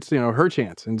year, she gets, her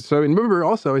chance. And so, and remember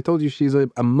also, I told you she's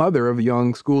a mother of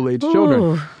young school-age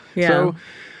children. Yeah. So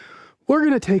we're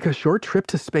going to take a short trip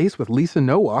to space with Lisa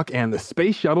Nowak and the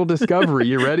Space Shuttle Discovery.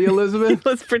 You ready, Elizabeth?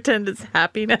 Let's pretend it's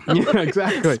happy now. Yeah,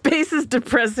 exactly. Space is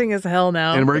depressing as hell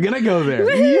now. And we're going to go there.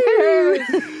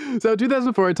 Yay! So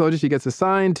 2004, I told you she gets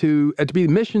assigned to be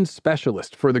mission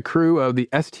specialist for the crew of the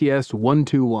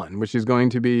STS-121, which is going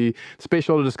to be Space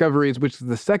Shuttle Discovery, which is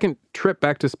the second trip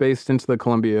back to space since the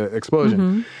Columbia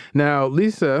explosion. Now,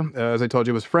 Lisa, as I told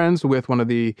you, was friends with one of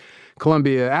the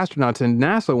Columbia astronauts, and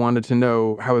NASA wanted to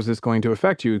know, how is this going to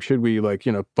affect you? Should we,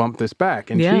 bump this back?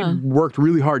 And she worked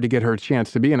really hard to get her a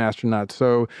chance to be an astronaut.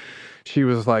 So she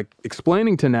was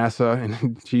explaining to NASA,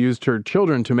 and she used her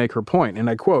children to make her point. And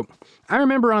I quote, "I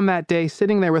remember on that day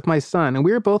sitting there with my son, and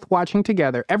we were both watching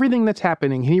together everything that's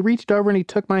happening. And he reached over and he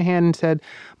took my hand and said,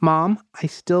 'Mom, I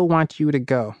still want you to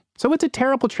go.' So it's a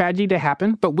terrible tragedy to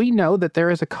happen, but we know that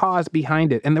there is a cause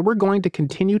behind it and that we're going to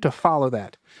continue to follow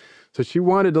that." So she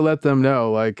wanted to let them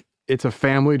know, it's a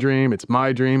family dream. It's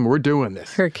my dream. We're doing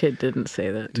this. Her kid didn't say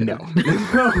that to No.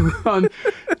 On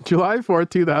July 4th,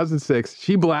 2006,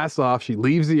 she blasts off. She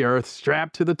leaves the Earth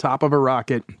strapped to the top of a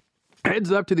rocket,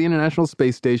 heads up to the International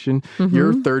Space Station,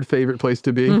 your third favorite place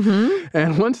to be.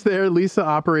 And once there, Lisa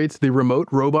operates the remote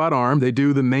robot arm. They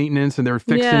do the maintenance and they're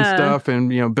fixing stuff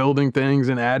and, building things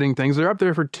and adding things. They're up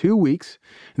there for 2 weeks.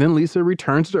 And then Lisa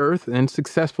returns to Earth and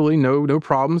successfully, no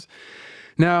problems.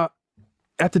 Now,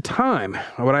 at the time,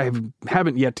 what I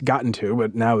haven't yet gotten to,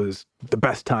 but now is the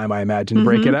best time, I imagine, to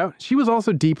break it out. She was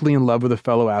also deeply in love with a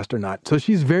fellow astronaut. So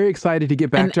she's very excited to get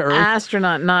back to Earth. An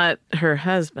astronaut, not her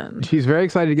husband. She's very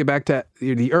excited to get back to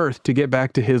the Earth, to get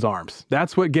back to his arms.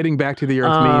 That's what getting back to the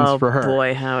Earth means for her. Oh,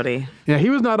 boy, howdy. Yeah,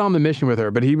 he was not on the mission with her,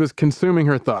 but he was consuming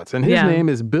her thoughts. And his name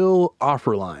is Bill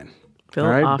Offerline. Bill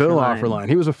Offerline.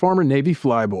 He was a former Navy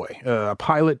flyboy, a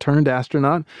pilot turned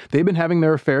astronaut. They've been having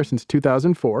their affair since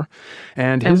 2004.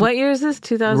 And what year is this?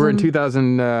 2000? We're in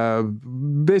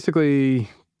 2000, basically,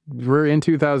 we're in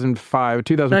 2005,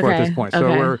 2004 at this point.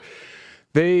 So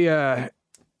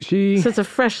So it's a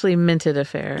freshly minted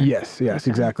affair. Yes,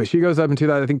 exactly. She goes up in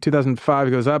 2005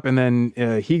 he goes up, and then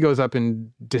he goes up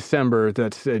in December,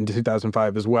 that's in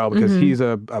 2005 as well, because he's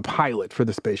a pilot for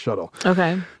the space shuttle.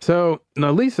 Okay. So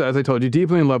now Lisa, as I told you,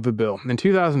 deeply in love with Bill. In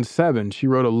 2007, she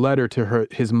wrote a letter to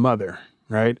his mother,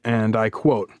 right? And I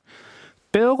quote,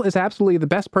 "Bill is absolutely the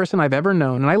best person I've ever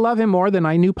known, and I love him more than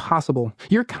I knew possible.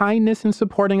 Your kindness in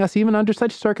supporting us even under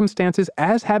such circumstances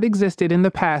as have existed in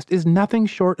the past is nothing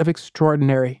short of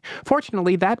extraordinary.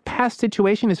 Fortunately, that past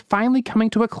situation is finally coming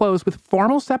to a close with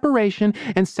formal separation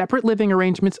and separate living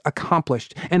arrangements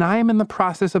accomplished, and I am in the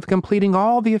process of completing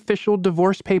all the official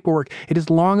divorce paperwork. It is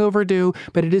long overdue,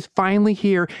 but it is finally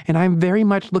here, and I'm very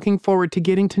much looking forward to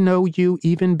getting to know you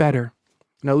even better."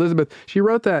 Now, Elizabeth, she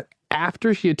wrote that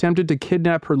after she attempted to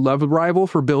kidnap her love rival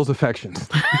for Bill's affections.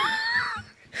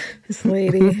 This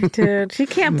lady, dude, she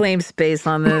can't blame space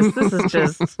on this. This is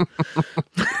just...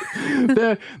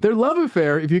 Their love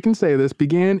affair, if you can say this,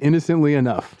 began innocently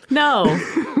enough. No,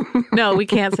 we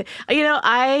can't say.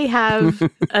 I have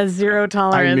a zero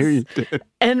tolerance. I knew you did.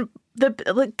 And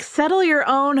settle your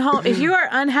own home. If you are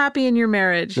unhappy in your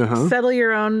marriage, settle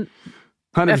your own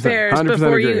 100%, affairs 100%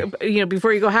 before agree.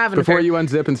 before you go have an affair. Before you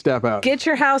unzip and step out. Get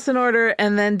your house in order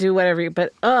and then do whatever.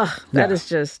 But that is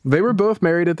just... They were both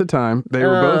married at the time. They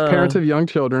were both parents of young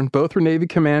children. Both were Navy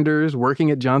commanders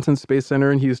working at Johnson Space Center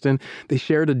in Houston. They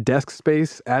shared a desk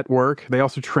space at Work. They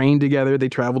also trained together. They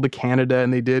traveled to Canada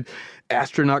and they did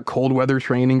astronaut cold weather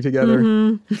training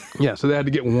together. Yeah, so they had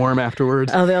to get warm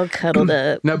afterwards. Oh, they all cuddled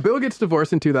up. Now, Bill gets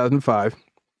divorced in 2005.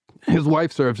 His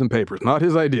wife serves him papers. Not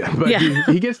his idea, but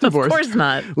he gets divorced. Of course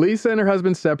not. Lisa and her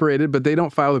husband separated, but they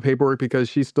don't file the paperwork because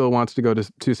she still wants to go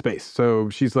to space. So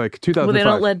she's like, 2005. Well, they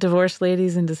don't let divorced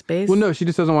ladies into space? Well, no, she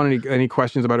just doesn't want any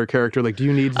questions about her character. Like, do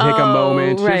you need to take a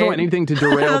moment? She doesn't want anything to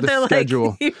derail the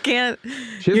schedule. You can't.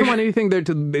 She doesn't want anything there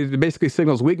to it basically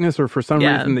signals weakness or for some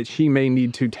reason that she may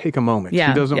need to take a moment. She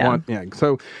doesn't want,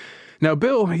 so... Now,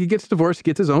 Bill, he gets divorced, he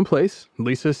gets his own place.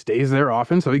 Lisa stays there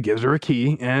often, so he gives her a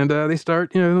key. And they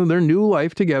start, their new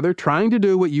life together, trying to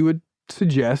do what you would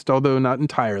suggest, although not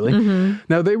entirely.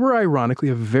 Now, they were ironically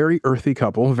a very earthy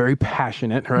couple, very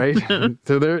passionate, right?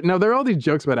 So there are all these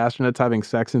jokes about astronauts having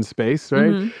sex in space,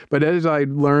 right? But as I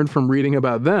learned from reading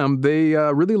about them, they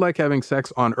really like having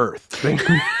sex on Earth.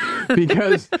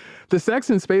 Because the sex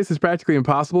in space is practically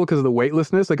impossible because of the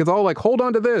weightlessness. Like, it's all like, hold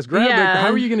on to this, grab it.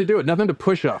 How are you going to do it? Nothing to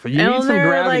push off. You need some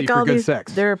gravity for good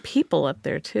sex. There are people up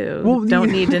there, too. Well,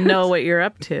 don't need to know what you're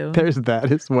up to. There's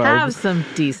that as well. Have some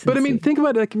decency. But, I mean, think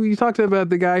about it. Like, we talked about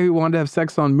the guy who wanted to have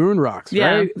sex on moon rocks,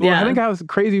 right? Well, I think how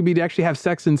crazy it would be to actually have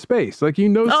sex in space. Like,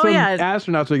 some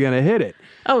astronauts are going to hit it.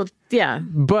 Oh, yeah.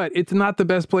 But it's not the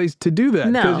best place to do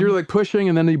that. Because you're like pushing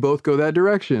and then you both go that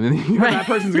direction. And that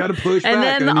person's got to push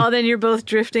back. And then you're both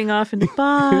drifting off and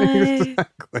bye.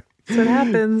 Exactly. That's what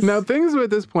happens. Now, things at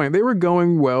this point, they were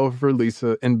going well for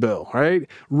Lisa and Bill, right?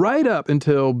 Right up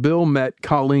until Bill met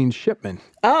Colleen Shipman.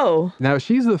 Oh. Now,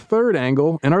 she's the third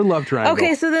angle in our love triangle.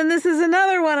 Okay, so then this is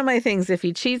another one of my things. If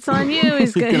he cheats on you,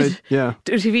 he's going to... Yeah.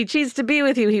 If he cheats to be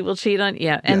with you, he will cheat on...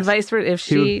 Yeah, and vice versa. If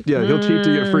she... He'll cheat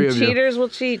to get free of you. Cheaters will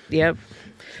cheat. Yep.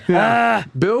 Yeah.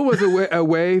 Bill was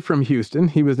away from Houston.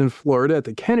 He was in Florida at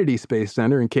the Kennedy Space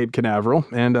Center in Cape Canaveral.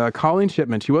 And Colleen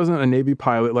Shipman, she wasn't a Navy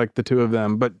pilot like the two of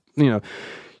them, but,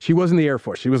 she was in the Air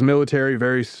Force. She was military,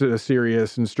 very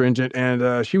serious and stringent,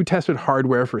 and she tested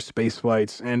hardware for space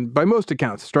flights, and by most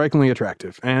accounts, strikingly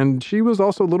attractive. And she was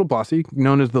also a little bossy,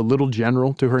 known as the Little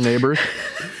General to her neighbors.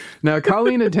 Now,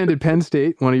 Colleen attended Penn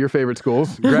State, one of your favorite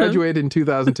schools, graduated in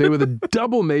 2002 with a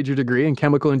double major degree in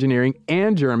chemical engineering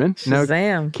and German.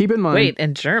 Shazam. Now, keep in mind... Wait,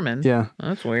 and German? Yeah.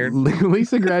 That's weird.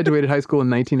 Lisa graduated high school in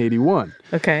 1981.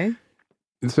 Okay.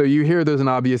 So you hear there's an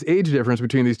obvious age difference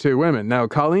between these two women. Now,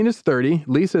 Colleen is 30,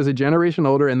 Lisa is a generation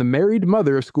older, and the married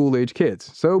mother of school-age kids.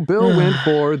 So Bill went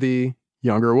for the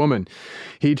younger woman.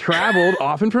 He traveled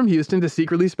often from Houston to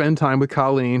secretly spend time with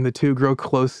Colleen. The two grow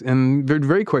close and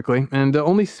very quickly, and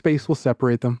only space will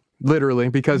separate them. Literally,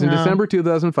 because in December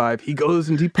 2005, he goes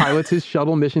and he pilots his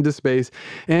shuttle mission to space.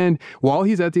 And while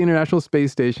he's at the International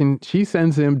Space Station, she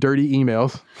sends him dirty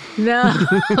emails. No,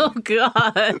 oh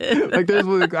God.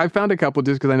 I found a couple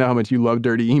just because I know how much you love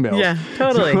dirty emails. Yeah,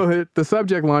 totally. So the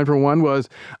subject line for one was,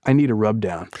 "I need a rub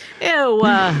down." Ew.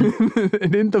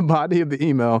 And in the body of the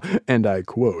email, and I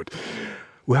quote,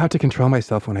 "Will have to control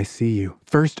myself when I see you.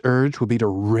 First urge will be to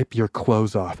rip your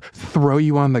clothes off, throw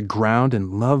you on the ground, and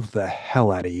love the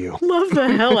hell out of you." Love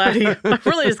the hell out of you. I'm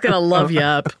really just going to love you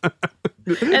up.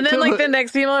 And then the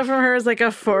next email from her is like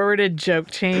a forwarded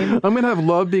joke chain. I'm going to have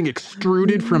love being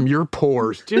extruded from your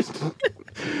pores.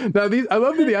 Now, I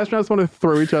love that the astronauts want to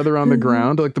throw each other on the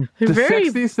ground. Like the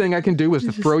sexiest thing I can do is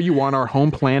to throw you on our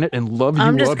home planet and love you up.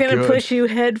 I'm just going to push you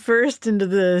head first into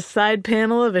the side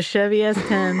panel of a Chevy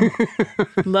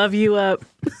S10. Love you up.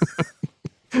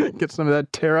 Get some of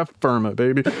that terra firma,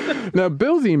 baby. Now,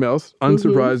 Bill's emails,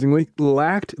 unsurprisingly,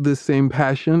 lacked the same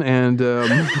passion and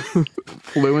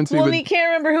fluency. Well, he can't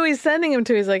remember who he's sending him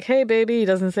to. He's like, "Hey, baby." He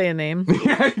doesn't say a name.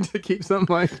 Yeah, to keep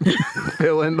something like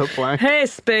fill in the blank. "Hey,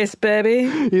 space baby."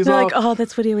 He's like, "Oh,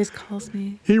 that's what he always calls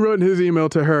me." He wrote in his email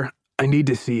to her, "I need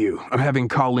to see you. I'm having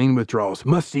Colleen withdrawals.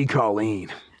 Must see Colleen."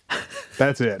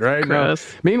 That's it, right?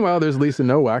 Gross. Now, meanwhile, there's Lisa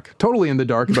Nowak, totally in the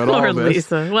dark about all of this.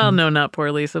 Poor Lisa. Well, no, not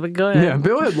poor Lisa, but go ahead. Yeah,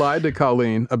 Bill had lied to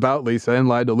Colleen about Lisa and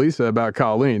lied to Lisa about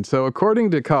Colleen. So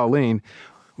according to Colleen,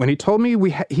 when he told me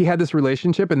he had this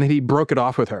relationship and then he broke it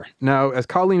off with her. Now, as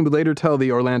Colleen would later tell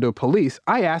the Orlando police,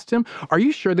 I asked him, "Are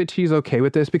you sure that she's okay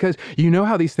with this? Because you know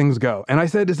how these things go." And I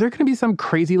said, "Is there going to be some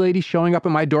crazy lady showing up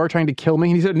at my door trying to kill me?"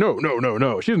 And he said, No.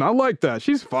 She's not like that.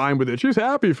 She's fine with it. She's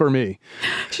happy for me."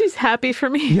 She's happy for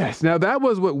me? Yes. Now, that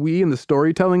was what we in the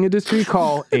storytelling industry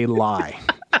call a lie.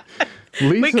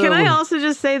 Lisa, wait, can I also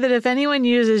just say that if anyone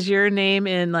uses your name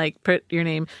in, put your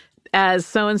name as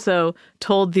so-and-so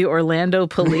told the Orlando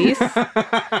police,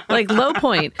 low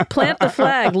point, plant the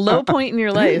flag, low point in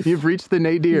your life. You've reached the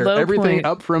nadir. Low Everything point.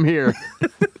 up from here.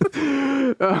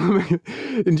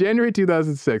 In January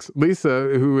 2006,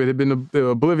 Lisa, who had been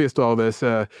oblivious to all this,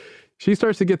 she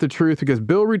starts to get the truth because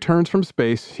Bill returns from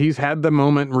space. He's had the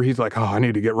moment where he's like, "Oh, I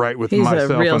need to get right with myself." He's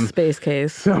a real space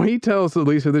case. So he tells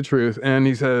Lisa the truth, and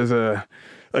he says,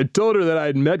 "I told her that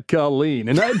I'd met Colleen,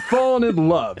 and I'd fallen in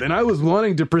love, and I was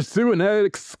wanting to pursue an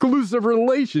exclusive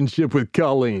relationship with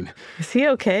Colleen." Is he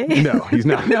okay? No, he's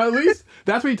not. Now, at least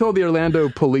that's what he told the Orlando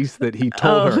police that he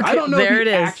told her. Okay. I don't know There if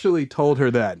he it is. actually told her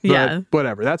that. But Yeah.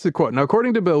 whatever. That's the quote. Now,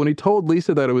 according to Bill, when he told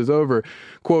Lisa that it was over,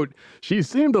 quote, "She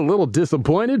seemed a little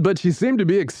disappointed, but she seemed to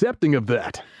be accepting of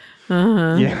that."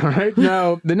 Yeah, right?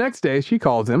 Now, the next day she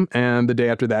calls him, and the day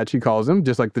after that she calls him,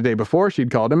 just like the day before she'd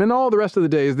called him, and all the rest of the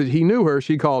days that he knew her,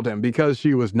 she called him because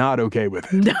she was not okay with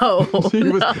it. No. She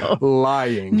was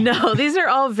lying. No, these are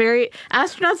all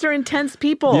astronauts are intense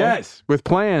people. Yes, with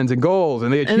plans and goals,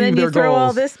 and they achieve their goals. And then you throw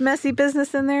all this messy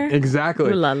business in there? Exactly.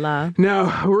 Ooh la la.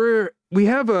 Now, we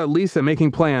have Lisa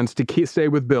making plans to stay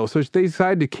with Bill, so they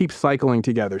decide to keep cycling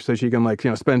together so she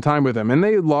can, spend time with him. And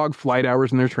they log flight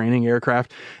hours in their training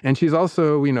aircraft. And she's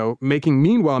also,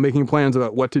 meanwhile making plans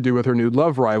about what to do with her new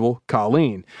love rival,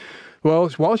 Colleen. Well,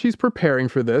 while she's preparing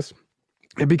for this,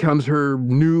 it becomes her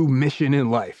new mission in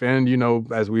life. And,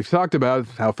 as we've talked about,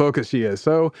 how focused she is.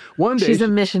 So one day... She's a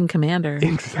mission commander.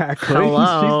 Exactly.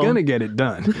 Hello. She's going to get it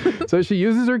done. So she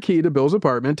uses her key to Bill's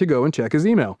apartment to go and check his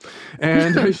email.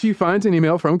 And she finds an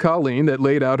email from Colleen that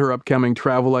laid out her upcoming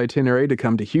travel itinerary to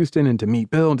come to Houston and to meet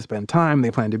Bill and to spend time.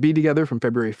 They plan to be together from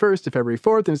February 1st to February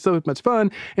 4th, and it's so much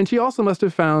fun. And she also must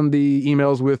have found the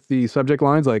emails with the subject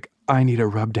lines like, I need a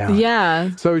rub down.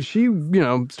 Yeah. So she,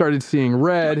 started seeing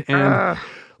red, and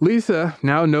Lisa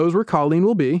now knows where Colleen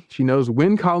will be. She knows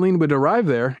when Colleen would arrive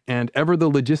there, and ever the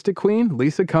logistic queen,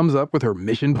 Lisa comes up with her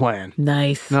mission plan.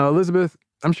 Nice. Now, Elizabeth,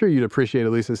 I'm sure you'd appreciate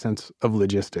Lisa's sense of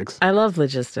logistics. I love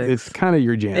logistics. It's kind of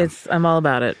your jam. I'm all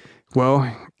about it.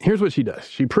 Well, here's what she does.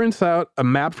 She prints out a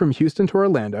map from Houston to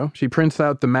Orlando. She prints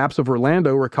out the maps of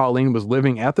Orlando where Colleen was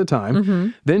living at the time. Mm-hmm.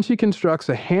 Then she constructs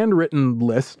a handwritten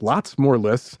list, lots more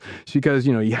lists, because,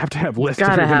 you have to have lists.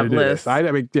 Gotta if you're have do lists. This. I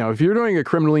mean, if you're doing a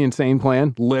criminally insane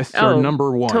plan, lists are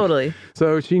number one. Totally.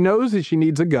 So she knows that she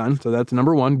needs a gun. So that's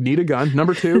number one, need a gun.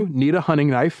 Number two, need a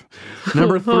hunting knife.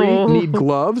 Number three, need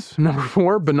gloves. Number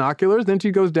four, binoculars. Then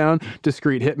she goes down,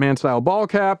 discreet hitman-style ball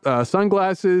cap,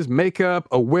 sunglasses, makeup,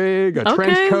 a wig, a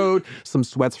trench coat, some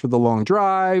sweats for the long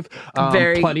drive,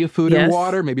 plenty of food and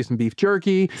water, maybe some beef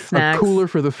jerky, snacks. A cooler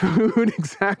for the food.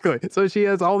 Exactly. So she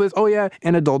has all this. Oh, yeah,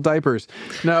 and adult diapers.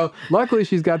 Now, luckily,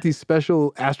 she's got these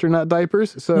special astronaut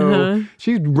diapers, so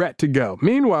she's ready to go.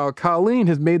 Meanwhile, Colleen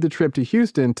has made the trip to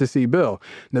Houston to see Bill.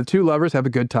 Now, the two lovers have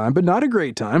a good time, but not a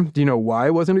great time. Do you know why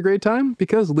it wasn't a great time?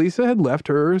 Because Lisa had left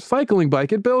her cycling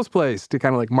bike at Bill's place to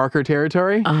kind of mark her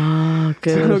territory. Oh,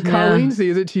 good. So Colleen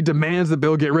sees it. She demands that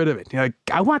Bill get rid of it.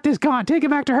 I want this gone. Take it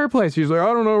back to her place. She's like, I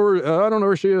don't know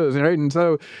where she is. Right? And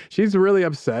so she's really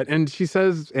upset. And she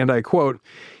says, and I quote,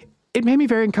 "It made me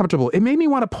very uncomfortable. It made me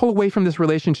want to pull away from this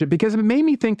relationship because it made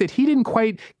me think that he didn't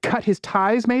quite cut his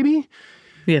ties, maybe."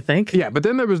 You think? Yeah, but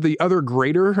then there was the other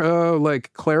greater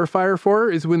clarifier for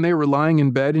her is when they were lying in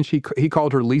bed and he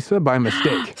called her Lisa by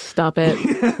mistake. Stop it.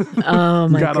 Oh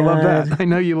my God. Gotta love that. I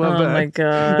know you love that. Oh my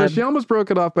God. Now, she almost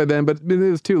broke it off by then, but it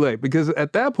was too late because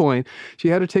at that point she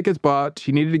had her tickets bought.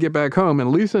 She needed to get back home,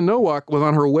 and Lisa Nowak was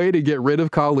on her way to get rid of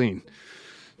Colleen.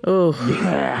 Oh.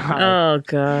 Yeah. Oh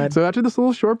God. So after this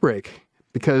little short break,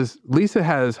 because Lisa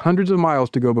has hundreds of miles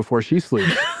to go before she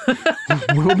sleeps,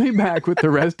 we'll be back with the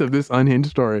rest of this unhinged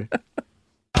story.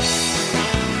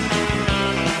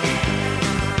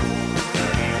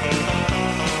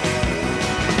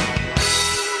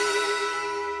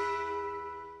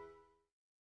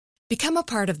 Become a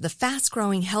part of the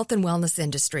fast-growing health and wellness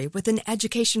industry with an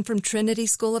education from Trinity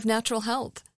School of Natural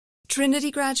Health.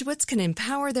 Trinity graduates can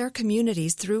empower their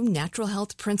communities through natural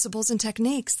health principles and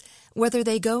techniques, whether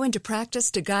they go into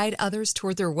practice to guide others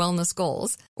toward their wellness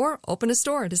goals or open a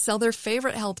store to sell their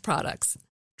favorite health products.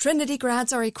 Trinity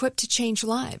grads are equipped to change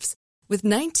lives with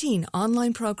 19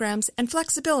 online programs and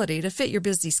flexibility to fit your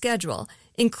busy schedule,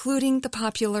 including the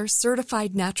popular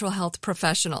Certified Natural Health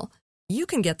Professional. You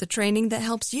can get the training that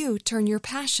helps you turn your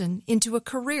passion into a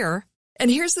career. And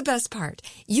here's the best part.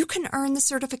 You can earn the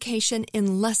certification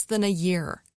in less than a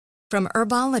year. From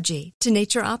herbology to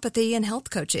naturopathy and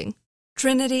health coaching,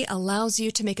 Trinity allows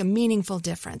you to make a meaningful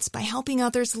difference by helping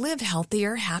others live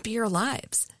healthier, happier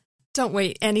lives. Don't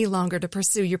wait any longer to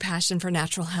pursue your passion for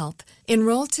natural health.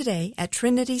 Enroll today at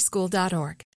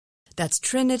trinityschool.org. That's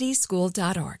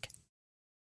trinityschool.org.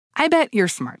 I bet you're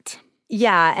smart.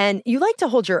 Yeah, and you like to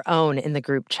hold your own in the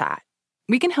group chat.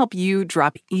 We can help you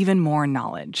drop even more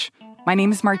knowledge. My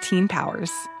name is Martine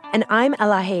Powers. And I'm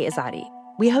Elahe Izadi.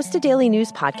 We host a daily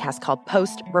news podcast called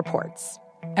Post Reports.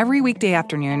 Every weekday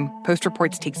afternoon, Post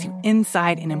Reports takes you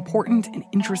inside an important and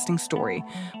interesting story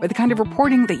with the kind of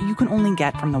reporting that you can only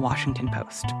get from the Washington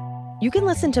Post. You can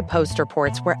listen to Post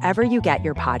Reports wherever you get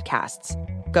your podcasts.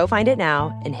 Go find it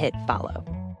now and hit follow.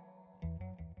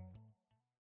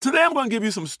 Today, I'm going to give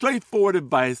you some straightforward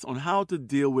advice on how to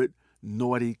deal with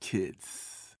naughty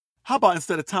kids. How about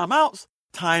instead of timeouts,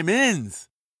 time-ins?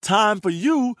 Time for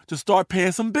you to start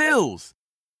paying some bills.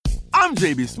 I'm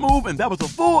JB Smoove, and that was a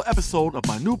full episode of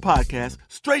my new podcast,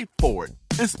 Straightforward,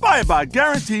 inspired by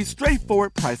guaranteed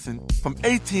straightforward pricing from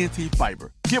AT&T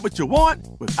Fiber. Get what you want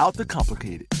without the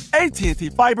complicated. AT&T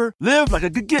Fiber, live like a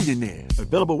gigillionaire.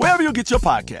 Available wherever you get your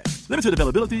podcast. Limited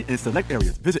availability in select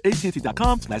areas. Visit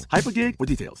AT&T.com/hypergig for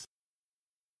details.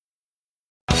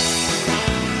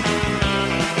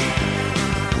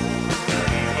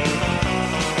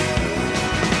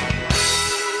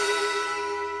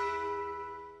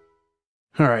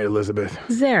 All right, Elizabeth.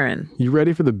 Zarin. You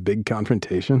ready for the big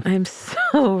confrontation? I'm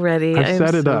so ready. I've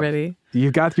set it up. Ready.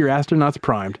 You've got your astronauts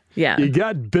primed. Yeah. You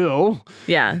got Bill.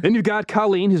 Yeah. And you've got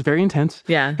Colleen, who's very intense.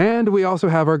 Yeah. And we also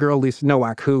have our girl, Lisa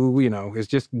Nowak, who, is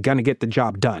just going to get the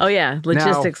job done. Oh, yeah.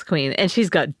 Logistics queen. And she's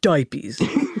got diapers.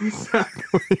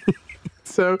 Exactly.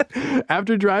 So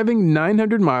after driving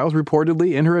 900 miles,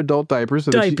 reportedly in her adult diapers,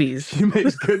 so that she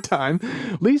makes good time,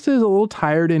 Lisa is a little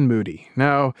tired and moody.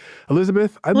 Now,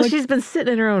 Elizabeth, she's been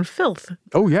sitting in her own filth.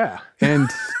 Oh, yeah. And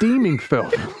steaming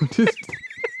filth.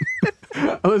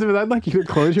 Elizabeth, I'd like you to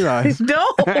close your eyes. No.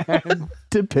 And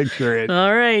to picture it.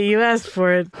 All right, you asked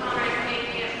for it.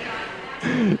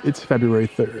 It's February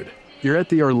 3rd. You're at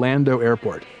the Orlando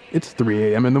airport. It's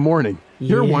 3 a.m. in the morning.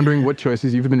 You're wondering what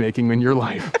choices you've been making in your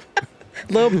life.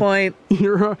 Low point.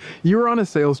 You were on a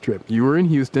sales trip. You were in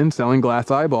Houston selling glass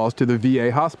eyeballs to the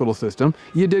VA hospital system.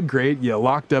 You did great. You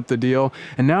locked up the deal.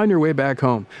 And now on your way back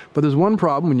home. But there's one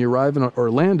problem. When you arrive in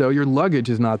Orlando, your luggage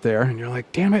is not there. And you're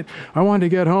like, damn it, I wanted to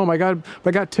get home. I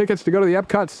got tickets to go to the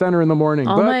Epcot Center in the morning.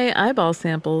 All my eyeball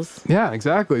samples. Yeah,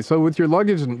 exactly. So with your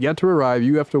luggage yet to arrive,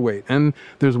 you have to wait. And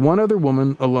there's one other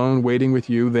woman alone waiting with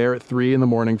you there at 3 in the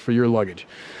morning for your luggage.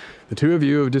 The two of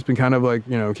you have just been kind of like,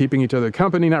 keeping each other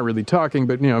company, not really talking,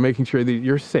 but, making sure that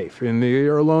you're safe and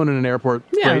you're alone in an airport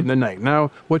late in the night. Now,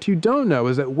 what you don't know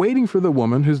is that waiting for the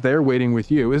woman who's there waiting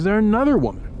with you is there another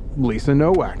woman, Lisa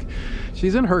Nowak.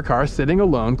 She's in her car, sitting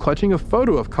alone, clutching a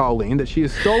photo of Colleen that she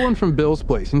has stolen from Bill's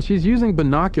place, and she's using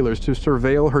binoculars to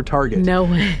surveil her target. No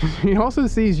way. She also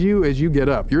sees you as you get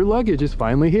up. Your luggage is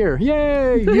finally here.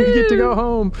 Yay! You get to go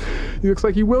home. It looks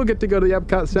like you will get to go to the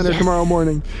Epcot Center tomorrow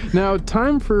morning. Now,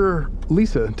 time for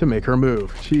Lisa to make her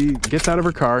move. She gets out of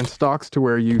her car and stalks to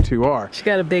where you two are. She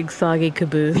got a big soggy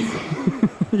caboose.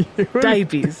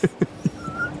 Diapers.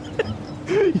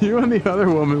 You and the other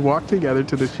woman walk together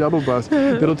to the shuttle bus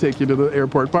that'll take you to the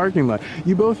airport parking lot.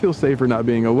 You both feel safer not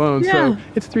being alone, so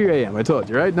it's 3 a.m., I told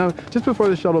you, right? Now, just before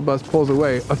the shuttle bus pulls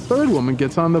away, a third woman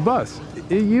gets on the bus.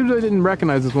 You didn't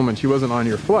recognize this woman. She wasn't on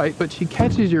your flight, but she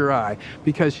catches your eye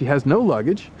because she has no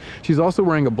luggage. She's also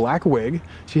wearing a black wig.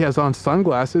 She has on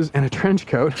sunglasses and a trench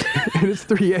coat, and it's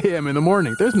 3 a.m. in the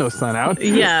morning. There's no sun out.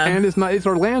 Yeah. And it's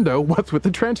Orlando. What's with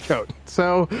the trench coat?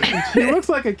 So she looks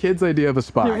like a kid's idea of a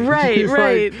spy. Right,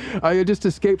 right. Like, I just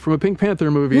escaped from a Pink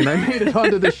Panther movie, and I made it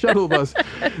onto the shuttle bus.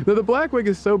 Now, the black wig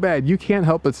is so bad, you can't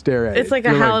help but stare at it. It's like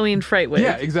a Halloween fright wig.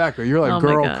 Yeah, exactly. You're like,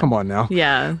 girl, come on now.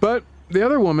 Yeah. But the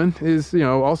other woman is,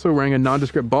 also wearing a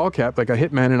nondescript ball cap like a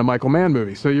hitman in a Michael Mann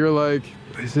movie. So you're like,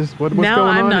 is this what's going on here? Now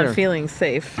I'm not here? feeling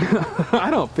safe. I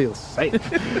don't feel safe.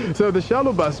 So the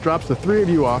shuttle bus drops the three of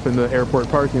you off in the airport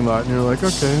parking lot, and you're like,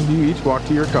 okay, you each walk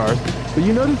to your cars. But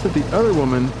you notice that the other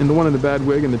woman, the one in the bad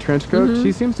wig and the trench coat,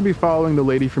 she seems to be following the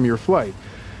lady from your flight.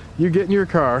 You get in your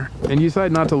car, and you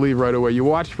decide not to leave right away. You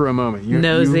watch for a moment.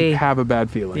 Nosy. You have a bad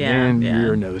feeling, and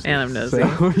you're nosy. And I'm nosy.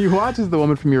 So you watch as the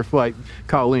woman from your flight,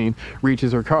 Colleen,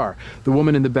 reaches her car. The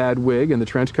woman in the bad wig and the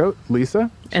trench coat, Lisa,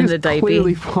 and the diaper,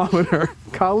 clearly followed her.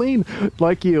 Colleen,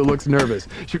 like you, looks nervous.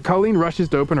 Colleen rushes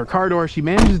to open her car door. She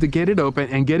manages to get it open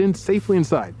and get in safely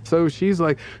inside. So she's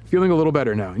like feeling a little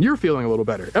better now. You're feeling a little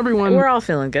better. Everyone, we're all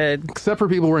feeling good, except for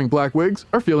people wearing black wigs,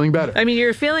 are feeling better. I mean,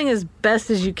 you're feeling as best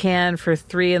as you can for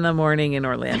 3 a.m. in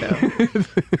Orlando.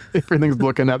 Everything's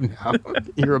looking up now.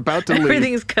 You're about to leave.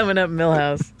 Everything's coming up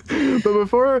Millhouse. But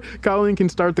before Colleen can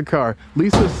start the car,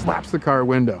 Lisa slaps the car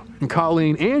window. And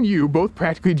Colleen and you both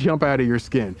practically jump out of your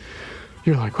skin.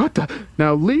 You're like, what the?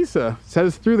 Now, Lisa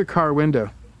says through the car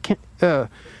window,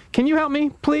 can you help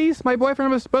me, please? My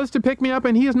boyfriend was supposed to pick me up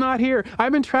and he is not here.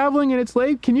 I've been traveling and it's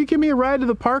late. Can you give me a ride to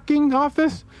the parking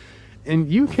office?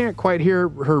 And you can't quite hear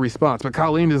her response, but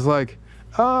Colleen is like,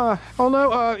 oh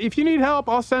no, if you need help,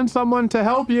 I'll send someone to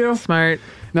help you. Smart.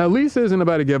 Now, Lisa isn't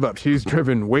about to give up. She's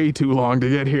driven way too long to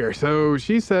get here. So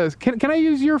she says, can I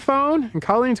use your phone? And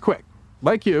Colleen's quick.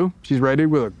 Like you, she's ready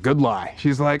with a good lie.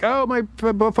 She's like, oh, my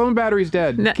phone battery's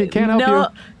dead. Can't help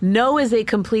you. No is a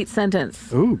complete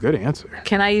sentence. Ooh, good answer.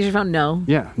 Can I use your phone? No.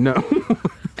 Yeah, no.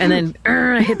 And then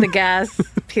hit the gas,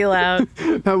 peel out,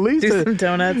 now, Lisa, do some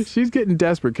donuts. She's getting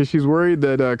desperate because she's worried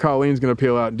that Colleen's going to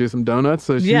peel out and do some donuts.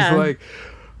 So she's like,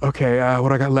 okay,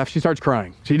 what I got left? She starts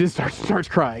crying. She just starts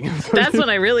crying. So that's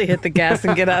when I really hit the gas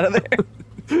and get out of there.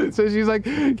 So she's like,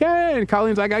 yeah, and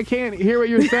Colleen's like, I can't hear what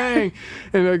you're saying.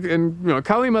 and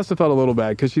Colleen must have felt a little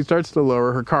bad because she starts to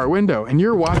lower her car window. And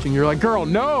you're watching, you're like, girl,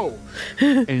 no.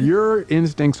 And your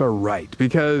instincts are right.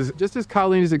 Because just as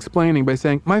Colleen is explaining by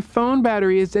saying, my phone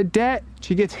battery is dead,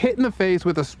 she gets hit in the face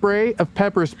with a spray of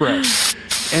pepper spray.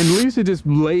 And Lisa just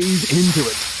lays into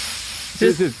it.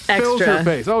 just fills her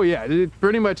face. Oh, yeah. It's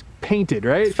pretty much painted,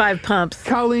 right? 5 pumps.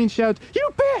 Colleen shouts, "You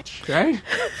bitch!" Right?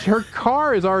 Her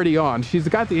car is already on. She's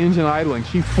got the engine idling.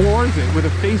 She floors it with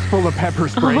a face full of pepper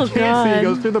spray. Oh, God. He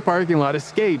goes through the parking lot,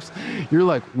 escapes. You're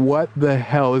like, what the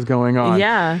hell is going on?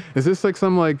 Yeah. Is this like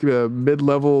some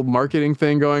mid-level marketing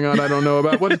thing going on I don't know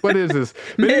about? What is this?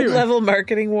 Mid-level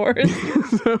marketing wars.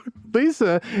 So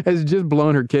Lisa has just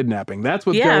blown her kidnapping. That's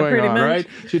what's going on, much. right?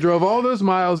 She drove all those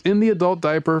miles in the adult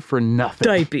diaper for nothing.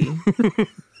 Diapy.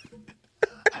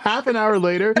 Half an hour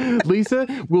later, Lisa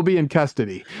will be in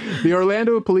custody. The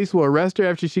Orlando police will arrest her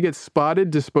after she gets spotted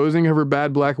disposing of her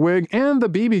bad black wig and the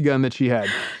BB gun that she had.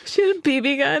 She had a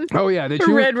BB gun? Oh, yeah.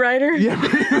 Red Ryder? Yeah,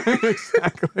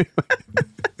 exactly.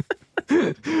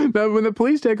 Now, when the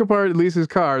police take apart Lisa's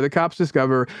car, the cops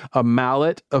discover a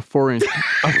mallet, a 4-inch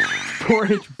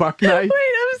buck knife.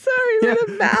 Wait, I'm sorry, but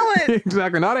a mallet.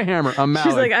 Exactly, not a hammer, a mallet.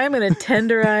 She's like, I'm going to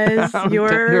tenderize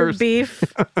your beef,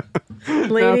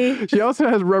 lady. Now, she also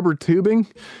has rubber tubing.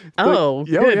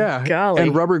 Good golly.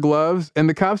 And rubber gloves. And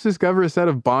the cops discover a set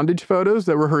of bondage photos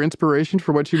that were her inspiration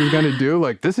for what she was going to do.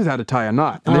 Like, this is how to tie a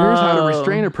knot. And here's how to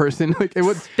restrain a person. Like,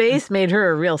 Space made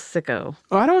her a real sicko.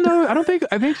 I don't know.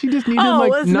 I think she just needed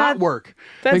knot work.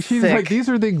 That's like she's sick. like, these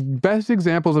are the best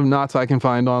examples of knots I can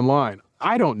find online.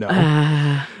 I don't know.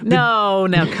 No,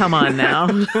 come on now.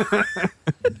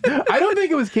 I don't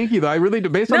think it was kinky though. I really do.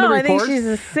 Based on the reports, I think she's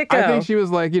a sicko. I think she was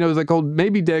like, it was like called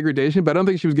maybe degradation, but I don't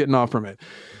think she was getting off from it.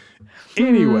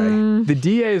 Anyway, the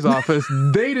DA's office,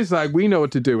 they decide we know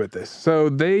what to do with this. So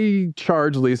they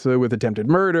charge Lisa with attempted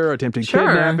murder, attempted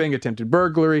kidnapping, attempted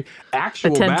burglary,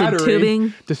 attempted battery,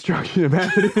 tubing, destruction of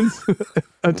evidence,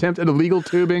 attempted illegal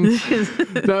tubing.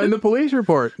 Now, in the police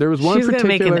report, there was one She's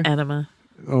particular... She's going to make an enema.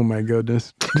 Oh, my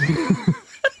goodness.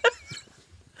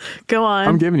 Go on.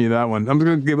 I'm giving you that one. I'm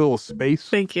going to give it a little space.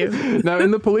 Thank you. Now, in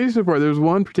the police report, there's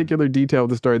one particular detail of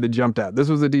the story that jumped out. This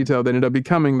was a detail that ended up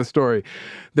becoming the story.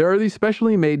 There are these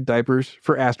specially made diapers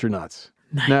for astronauts.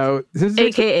 Nice. Now,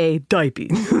 AKA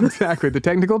diapies. Exactly. The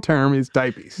technical term is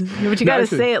diapies. But you got to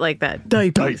say it like that.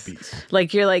 Diapies.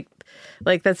 Like you're like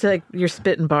that's like you're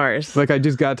spitting bars. Like I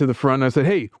just got to the front and I said,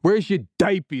 "Hey, where's your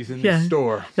diapies in the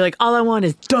store?" You're like, all I want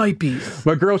is diapies.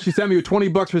 My girl, she sent me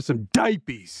 $20 for some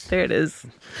diapies. There it is.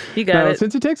 You got it.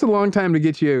 Since it takes a long time to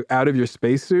get you out of your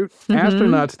spacesuit,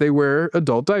 astronauts, they wear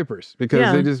adult diapers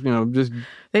because they just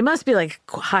they must be like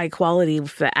high quality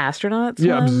for the astronauts.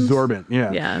 Yeah, ones. absorbent.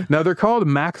 Yeah. Now they're called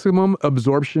maximum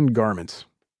absorption garments.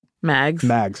 Mags.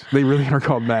 They really are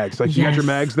called mags. Like you got your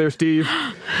mags there, Steve.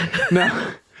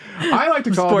 Now, I like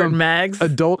to call them mags.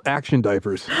 Adult action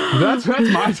diapers. That's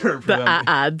my term for them.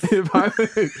 Ads.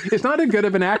 It's not as good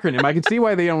of an acronym. I can see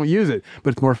why they don't use it,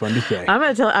 but it's more fun to say.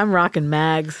 I'm rocking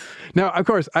mags. Now, of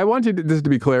course, I want this to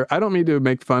be clear. I don't mean to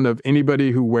make fun of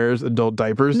anybody who wears adult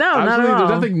diapers. No, not at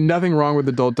all. There's nothing wrong with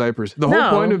adult diapers. The whole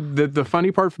point of the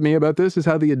funny part for me about this is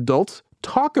how the adults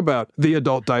talk about the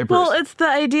adult diapers. Well, it's the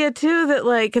idea too that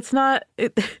like it's not.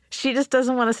 She just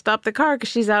doesn't want to stop the car because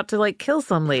she's out to like kill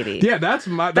some lady. Yeah, that's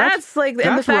and the fact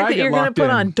that you're going to put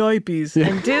on diapers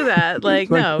and do that, like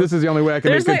no, this is the only way I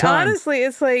can make good time. Honestly,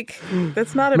 it's like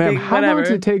that's not a Ma'am, big how whatever. long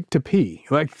does it take to pee?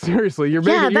 Like seriously, you're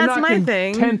that's knocking my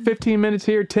thing. 10, 15 minutes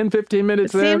here, 10, 15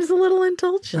 minutes there. Seems a little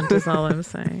indulgent, is all I'm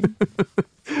saying.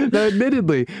 Now,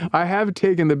 admittedly, I have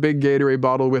taken the big Gatorade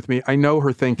bottle with me. I know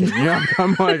her thinking.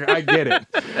 I'm like, I get it.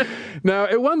 Now,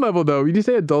 at one level, though, when you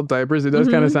say adult diapers, it does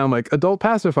kind of sound like adult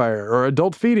pacifier or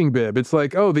adult feeding bib. It's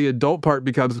like, oh, the adult part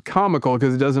becomes comical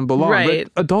because it doesn't belong. Right.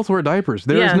 But adults wear diapers.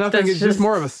 There is nothing. It's just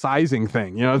more of a sizing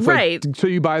thing. It's like, so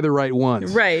you buy the right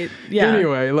ones. Right. Yeah.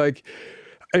 Anyway, like...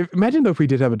 Imagine though if we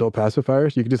did have adult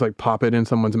pacifiers, you could just like pop it in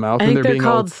someone's mouth I and think they're being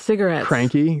called all cigarettes.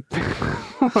 Cranky.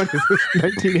 What is this,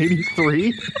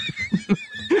 1983?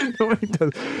 Nobody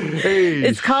does. Hey.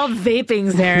 It's called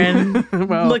vaping, Zarin.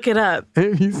 Well, look it up.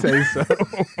 If you say so.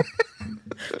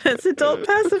 That's adult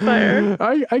pacifier.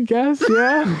 I guess,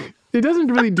 yeah. It doesn't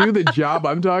really do the job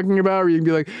I'm talking about, where you can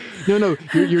be like, no,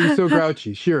 you're so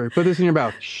grouchy. Sure, put this in your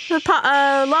mouth.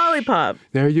 Lollipop.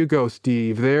 There you go,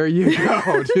 Steve. There you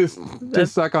go. Just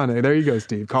suck on it. There you go,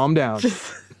 Steve. Calm down.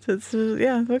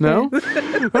 Okay. No?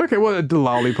 Okay, well, the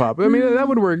lollipop. I mean, that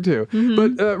would work too.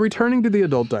 But returning to the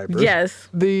adult diapers. Yes.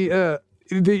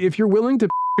 If you're willing to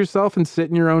yourself and sit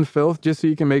in your own filth just so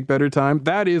you can make better time,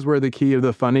 that is where the key of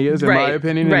the funny is, in my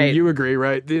opinion. And you agree,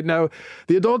 right? Now,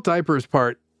 the adult diapers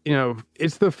part,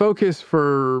 it's the focus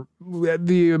for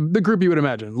the group you would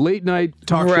imagine. Late night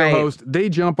talk show host, they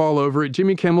jump all over it.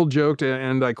 Jimmy Kimmel joked,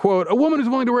 and I quote, "A woman who's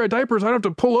willing to wear diapers, I don't have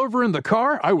to pull over in the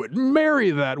car. I would marry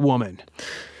that woman."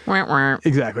 Wah, wah.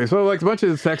 Exactly. So like a bunch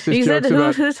of sexist jokes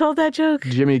about... Who told that joke?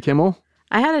 Jimmy Kimmel.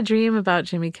 I had a dream about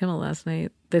Jimmy Kimmel last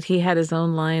night that he had his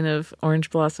own line of orange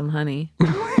blossom honey.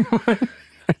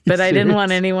 But I didn't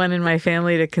want anyone in my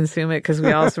family to consume it because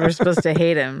we also were supposed to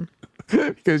hate him.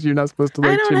 Because you're not supposed to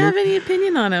like Jimmy. I don't have any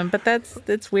opinion on him, but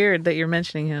it's weird that you're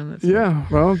mentioning him.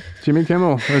 Well, Jimmy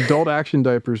Kimmel, adult action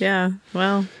diapers. Yeah,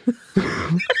 well.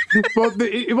 Well,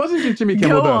 it wasn't just Jimmy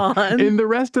Kimmel, Go though. on. In the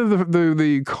rest of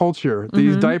the culture,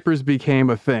 these diapers became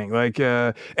a thing. Like,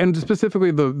 and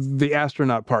specifically the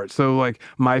astronaut part. So, like,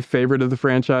 my favorite of the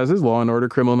franchises, Law & Order: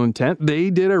 Criminal Intent, they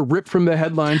did a rip from the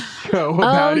headlines show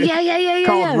about it.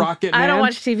 Called Rocket Man. I don't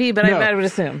watch TV, but I would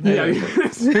assume. Yeah, you can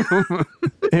assume.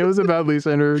 It was about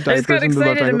Lisa and her diapers. I just got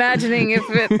excited imagining if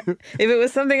it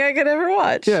was something I could ever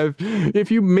watch. Yeah,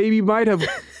 if you maybe might have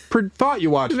thought you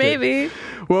watched it. Maybe.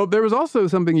 Well, there was also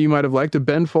something you might have liked.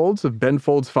 Ben Folds of Ben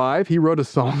Folds 5. He wrote a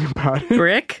song about it.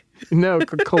 Brick? No,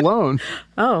 Cologne.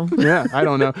 Oh. Yeah, I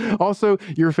don't know. Also,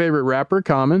 your favorite rapper,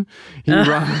 Common. He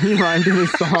rhymed in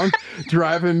his song,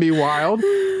 Driving Me Wild.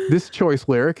 This choice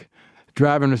lyric,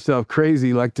 driving herself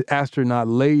crazy like the astronaut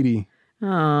lady.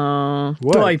 Oh,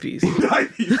 diapers.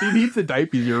 Diapers. He needs the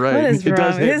diapers, you're right. What is it wrong?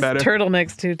 does hit His better.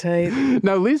 turtleneck's too tight.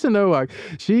 Now, Lisa Nowak,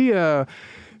 she...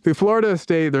 the Florida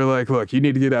state, they're like, look, you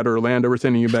need to get out of Orlando. We're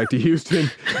sending you back to Houston.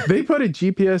 They put a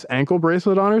GPS ankle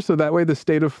bracelet on her so that way the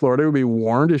state of Florida would be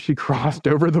warned if she crossed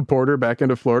over the border back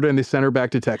into Florida, and they sent her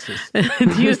back to Texas.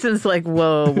 Houston's like,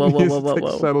 whoa.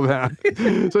 Like, settle down.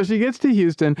 So she gets to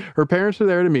Houston. Her parents are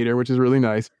there to meet her, which is really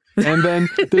nice. And then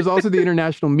there's also the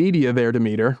international media there to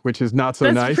meet her, which is not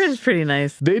so nice. That's pretty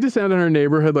nice. They descend on her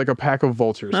neighborhood like a pack of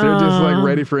vultures. They're just like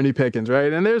ready for any pickings,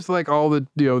 right? And there's like all the,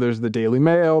 there's the Daily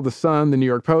Mail, the Sun, the New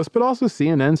York Post, but also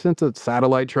CNN sent a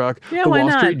satellite truck, the Wall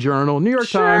Street Journal, New York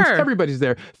Times, everybody's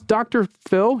there. Dr.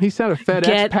 Phil, he sent a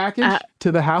FedEx package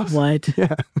to the house. What?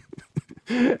 Yeah.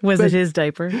 Was it his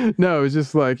diaper? No, it was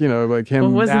just like, like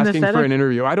him asking for an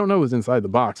interview. I don't know what was inside the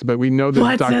box, but we know that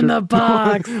What's in the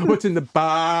box? What's in the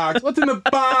box? What's in the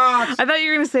box? I thought you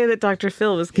were going to say that Dr.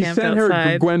 Phil was camped outside. He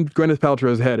sent her Gwyneth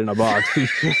Paltrow's head in a box.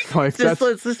 He's just like,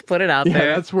 let's just put it out there.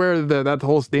 Yeah, that's where that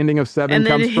whole ending of Seven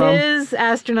comes from. And then his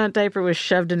astronaut diaper was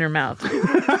shoved in her mouth.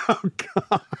 Oh,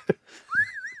 God.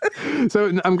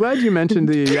 So I'm glad you mentioned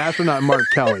the astronaut Mark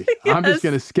Kelly. Yes. I'm just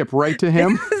going to skip right to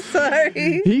him.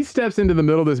 Sorry. He steps into the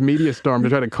middle of this media storm to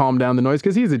try to calm down the noise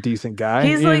because he's a decent guy.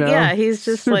 He's he's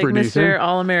just super like Mr. decent.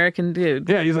 All-American dude.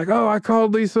 Yeah, he's like, oh, I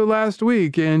called Lisa last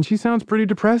week and she sounds pretty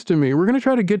depressed to me. We're going to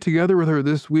try to get together with her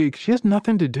this week. She has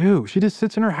nothing to do. She just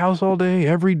sits in her house all day,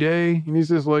 every day. And he's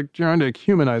just like trying to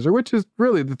humanize her, which is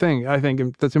really the thing I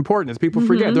think that's important is people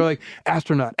forget. They're like,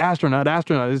 astronaut.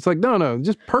 It's like, no,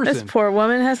 just person. This poor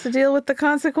woman has to deal with the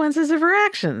consequences of her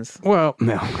actions. Well,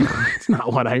 no, it's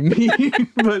not what I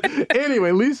mean. But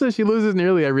anyway, Lisa, she loses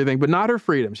nearly everything, but not her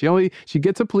freedom. She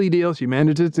gets a plea deal. She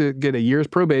manages to get a year's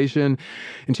probation,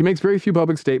 and she makes very few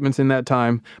public statements in that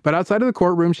time. But outside of the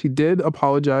courtroom, she did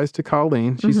apologize to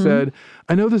Colleen. She said,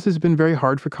 I know this has been very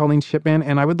hard for Colleen Shipman,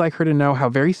 and I would like her to know how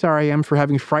very sorry I am for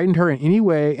having frightened her in any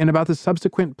way and about the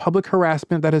subsequent public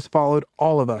harassment that has followed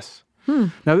all of us.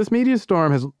 Now, this media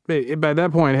storm has, by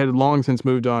that point, had long since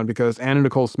moved on because Anna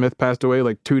Nicole Smith passed away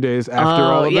like 2 days after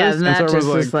all of this. And that so just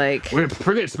was like...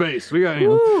 Forget space. We got, they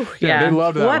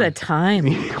love that What one. a time.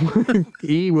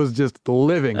 He was just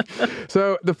living.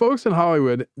 So the folks in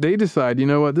Hollywood, they decide, you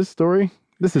know what, this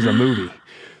is a movie.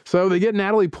 So they get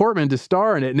Natalie Portman to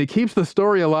star in it, and it keeps the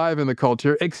story alive in the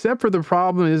culture, except for the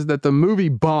problem is that the movie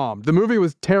bombed. The movie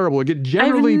was terrible. It get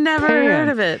generally I've never heard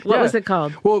of it. What was it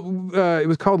called? Well, it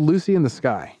was called Lucy in the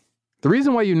Sky. The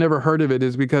reason why you never heard of it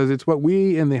is because it's what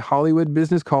we in the Hollywood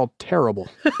business call terrible.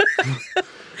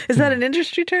 Is that an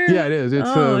industry term? Yeah, it is.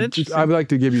 It's I'd like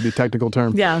to give you the technical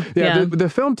term. Yeah. The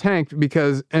film tanked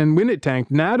because, and when it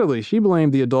tanked, Natalie, she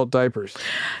blamed the adult diapers.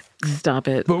 Stop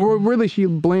it. But really, she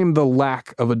blamed the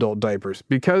lack of adult diapers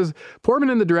because Portman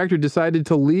and the director decided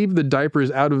to leave the diapers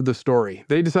out of the story.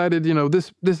 They decided,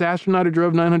 this astronaut who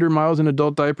drove 900 miles in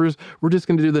adult diapers, we're just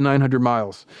going to do the 900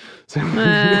 miles. So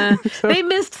they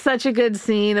missed such a good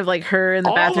scene of like her in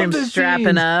the bathroom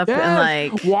strapping up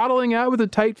and like waddling out with a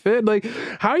tight fit. Like,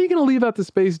 how are you going to leave out the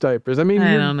space diapers? I mean,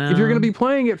 I don't know. If you're going to be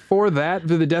playing it for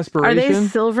the desperation. Are they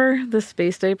silver? The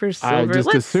space diapers silver? I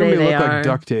just assume they look like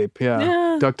duct tape.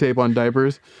 Yeah. Duct tape on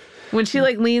diapers. When she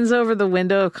leans over the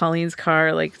window of Colleen's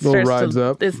car, rides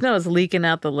up. It's leaking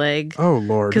out the leg. Oh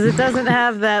Lord! Because it doesn't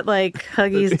have that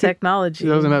Huggies technology. It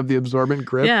doesn't have the absorbent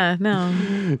grip. Yeah, no.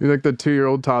 You're like the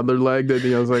 2-year-old toddler leg that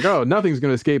it's like, oh, nothing's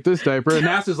going to escape this diaper. And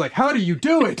NASA's like, how do you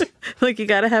do it? You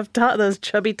got to have those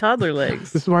chubby toddler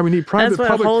legs. This is why we need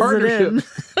private-public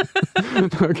partnerships.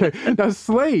 Okay. Now,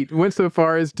 Slate went so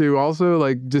far as to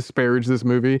also disparage this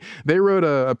movie. They wrote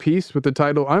a piece with the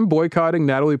title, "I'm boycotting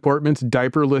Natalie Portman's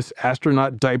diaperless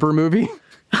astronaut diaper movie."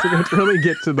 So let's really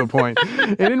get to the point.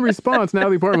 And in response,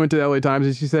 Natalie Portman went to the LA Times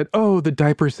and she said, "Oh, the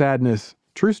diaper sadness."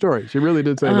 True story. She really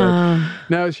did say that.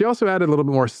 Now, she also added a little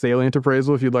bit more salient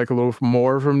appraisal, if you'd like a little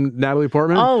more from Natalie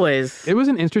Portman. Always. It was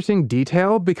an interesting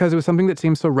detail because it was something that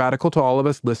seems so radical to all of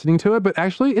us listening to it, but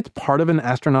actually it's part of an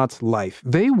astronaut's life.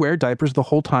 They wear diapers the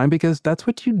whole time because that's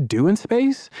what you do in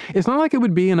space. It's not like it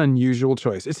would be an unusual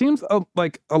choice. It seems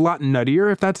like a lot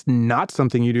nuttier if that's not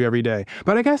something you do every day.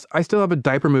 But I guess I still have a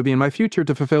diaper movie in my future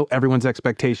to fulfill everyone's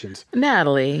expectations.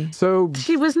 Natalie. So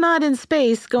she was not in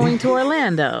space going to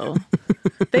Orlando.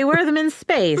 They wear them in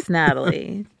space,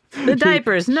 Natalie. The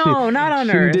diapers, not on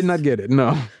Earth. She did not get it,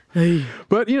 no.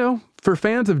 But, for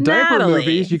fans of diaper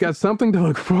movies, you got something to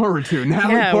look forward to.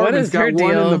 Natalie Portman's got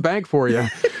one in the bank for you.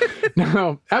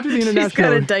 Now, after the international... She's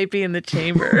got a diaper in the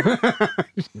chamber.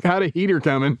 Got a heater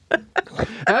coming.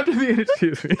 After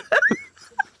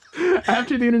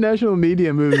the international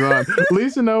media moves on,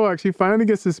 Lisa Nowak, she finally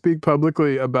gets to speak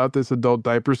publicly about this adult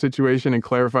diaper situation and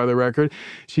clarify the record.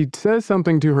 She says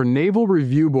something to her Naval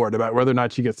Review Board about whether or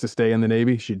not she gets to stay in the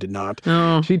Navy. She did not.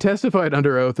 Oh. She testified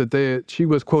under oath that she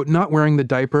was, quote, not wearing the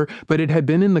diaper, but it had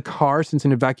been in the car since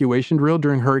an evacuation drill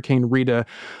during Hurricane Rita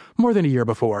more than a year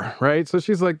before, right? So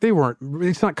she's like,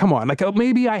 come on.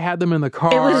 Maybe I had them in the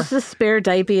car. It was a spare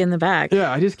diaper in the back.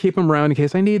 Yeah, I just keep them around in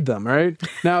case I need them, right?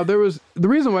 Now, the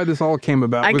reason why this all came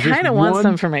about I was kind of want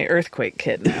some for my earthquake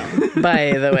kit now,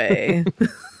 by the way.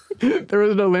 There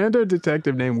was an Orlando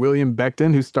detective named William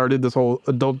Beckton who started this whole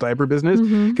adult diaper business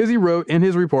because he wrote in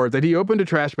his report that he opened a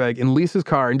trash bag in Lisa's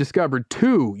car and discovered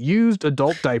 2 used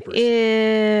adult diapers. Ew.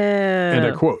 And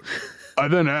I quote, "I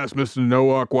then asked Mrs.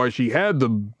 Nowak why she had the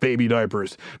baby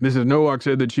diapers. Mrs. Nowak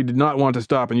said that she did not want to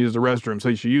stop and use the restroom,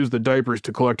 so she used the diapers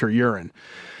to collect her urine."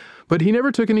 But he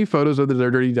never took any photos of the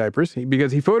dirty diapers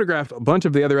because he photographed a bunch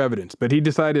of the other evidence. But he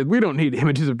decided, we don't need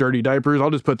images of dirty diapers. I'll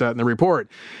just put that in the report.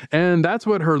 And that's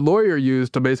what her lawyer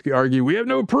used to basically argue, we have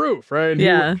no proof, right?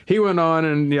 Yeah. He went on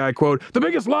and, I quote, "The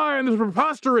biggest lie in this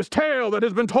preposterous tale that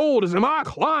has been told is that my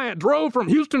client drove from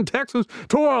Houston, Texas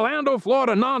to Orlando,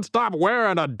 Florida nonstop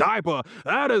wearing a diaper.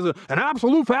 That is an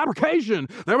absolute fabrication.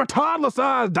 There were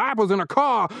toddler-sized diapers in a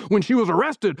car when she was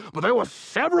arrested, but they were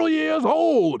several years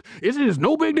old. It is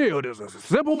no big deal. It is a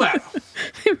simple matter."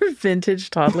 They were vintage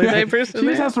toddler diapers. She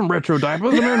just has some retro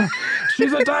diapers. I mean,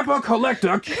 she's a diaper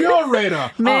collector, a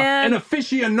curator, an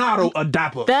aficionado of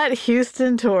diapers. That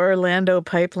Houston to Orlando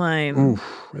pipeline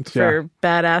for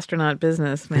bad astronaut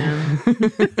business, man.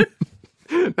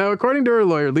 Now, according to her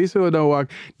lawyer, Lisa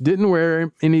Nowak didn't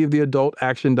wear any of the adult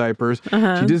action diapers.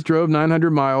 She just drove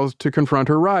 900 miles to confront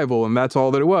her rival, and that's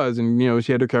all that it was. And,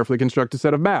 she had to carefully construct a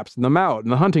set of maps and the mallet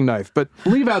and the hunting knife. But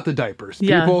leave out the diapers,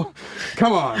 people.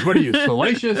 Come on. What are you,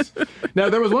 salacious? Now,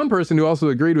 there was one person who also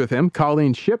agreed with him,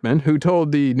 Colleen Shipman, who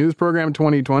told the news program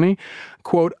 2020,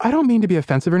 quote, "I don't mean to be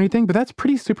offensive or anything, but that's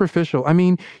pretty superficial. I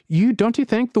mean, don't you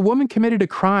think the woman committed a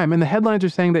crime and the headlines are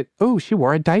saying that, oh, she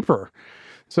wore a diaper?"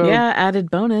 So, yeah,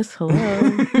 added bonus. Hello.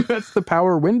 That's the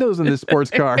power windows in this sports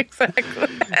car. Exactly.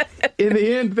 In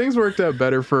the end, things worked out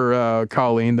better for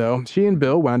Colleen, though. She and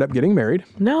Bill wound up getting married.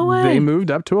 No way. They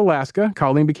moved up to Alaska.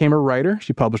 Colleen became a writer.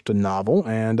 She published a novel,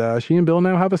 and she and Bill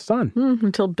now have a son.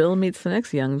 Until Bill meets the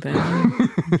next young thing.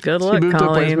 Good luck, She moved Colleen. to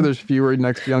a place where there's fewer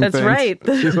next young things. That's right.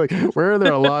 She's like, where are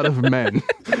there a lot of men?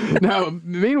 Now,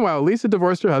 meanwhile, Lisa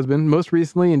divorced her husband. Most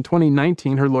recently, in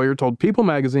 2019, her lawyer told People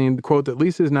magazine, quote, that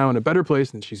Lisa is now in a better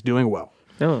place and she's doing well.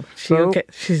 Oh,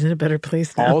 she's in a better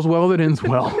place now. All's well that ends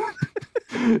well.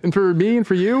 And for me and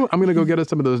for you, I'm going to go get us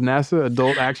some of those NASA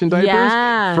adult action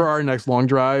diapers for our next long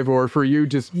drive, or for you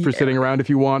just for sitting around if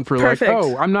you want for Perfect. like,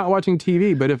 oh, I'm not watching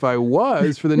TV, but if I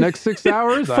was for the next 6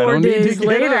 hours, I don't need to get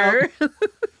later. out.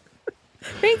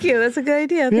 Thank you. That's a good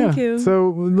idea. Thank you. So,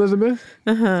 Elizabeth,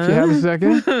 if you have a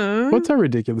second, what's our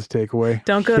ridiculous takeaway?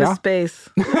 Don't go to space.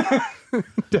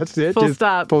 That's it. Full Just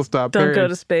stop. Full stop. Don't period. go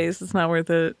to space. It's not worth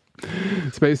it.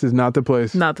 Space is not the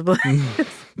place. Not the place.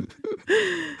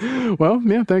 Well,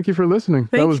 yeah, thank you for listening.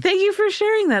 Thank you for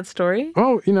sharing that story.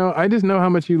 Oh, I just know how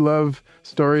much you love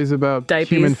stories about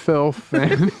human filth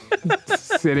and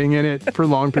sitting in it for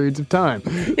long periods of time.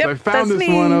 Yep, so I found that's this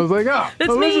me. one. I was like, That's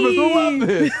Elizabeth will love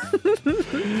this.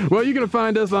 Well, you can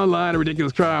find us online at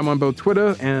Ridiculous Crime on both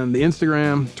Twitter and the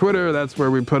Instagram. Twitter, that's where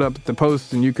we put up the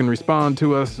posts and you can respond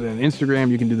to us. And Instagram,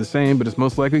 you can do the same, but it's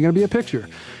most likely going to be a picture.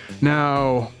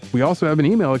 Now, we also have an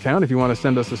email account if you want to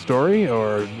send us a story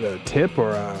or a tip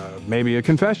or maybe a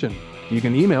confession. You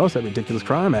can email us at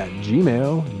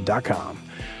ridiculouscrime@gmail.com.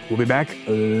 We'll be back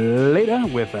later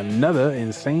with another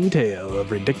insane tale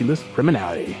of ridiculous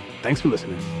criminality. Thanks for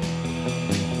listening.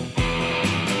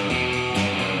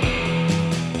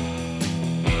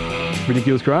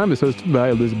 Ridiculous Crime is hosted by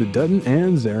Elizabeth Dutton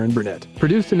and Zarin Burnett.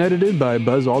 Produced and edited by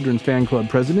Buzz Aldrin Fan Club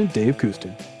President Dave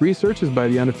Koustin. Research is by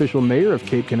the unofficial mayor of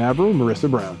Cape Canaveral,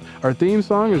 Marissa Brown. Our theme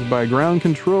song is by Ground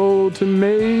Control to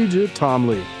Major Tom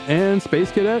Lee. And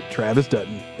Space Cadet Travis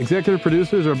Dutton. Executive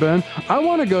producers are Ben, I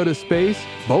want to go to space,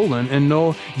 Bolin, and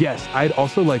Noel, yes, I'd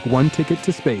also like one ticket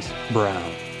to space,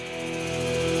 Brown.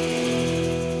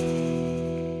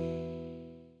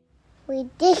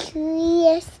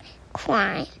 Ridiculous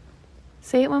Crime.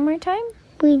 Say it one more time.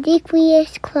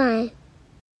 Ridiculous Crime.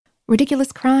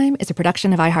 Ridiculous Crime is a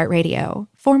production of iHeartRadio.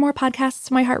 For more podcasts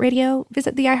from iHeartRadio,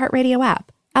 visit the iHeartRadio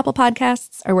app, Apple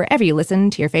Podcasts, or wherever you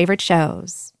listen to your favorite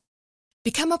shows.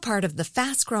 Become a part of the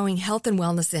fast-growing health and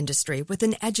wellness industry with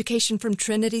an education from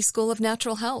Trinity School of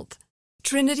Natural Health.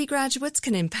 Trinity graduates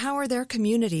can empower their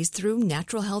communities through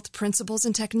natural health principles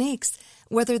and techniques,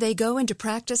 whether they go into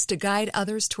practice to guide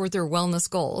others toward their wellness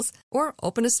goals or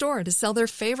open a store to sell their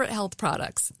favorite health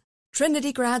products.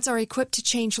 Trinity grads are equipped to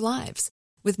change lives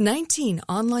with 19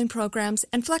 online programs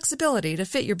and flexibility to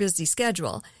fit your busy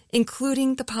schedule,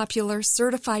 including the popular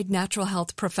Certified Natural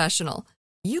Health Professional.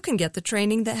 You can get the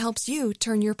training that helps you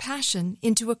turn your passion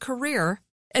into a career.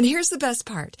 And here's the best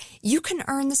part. You can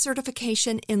earn the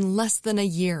certification in less than a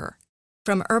year.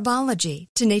 From herbology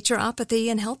to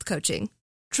naturopathy and health coaching,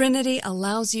 Trinity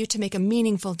allows you to make a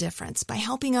meaningful difference by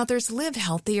helping others live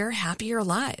healthier, happier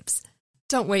lives.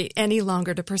 Don't wait any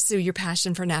longer to pursue your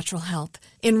passion for natural health.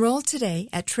 Enroll today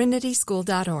at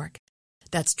trinityschool.org.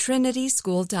 That's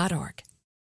trinityschool.org.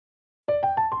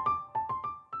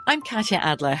 I'm Katya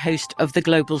Adler, host of The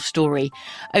Global Story.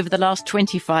 Over the last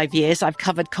 25 years, I've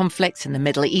covered conflicts in the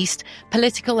Middle East,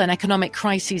 political and economic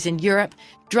crises in Europe,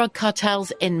 drug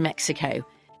cartels in Mexico.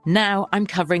 Now I'm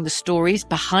covering the stories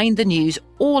behind the news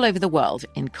all over the world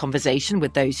in conversation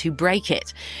with those who break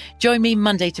it. Join me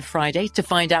Monday to Friday to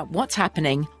find out what's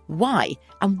happening, why,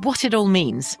 and what it all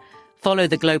means. Follow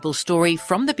The Global Story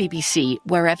from the BBC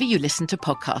wherever you listen to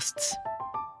podcasts.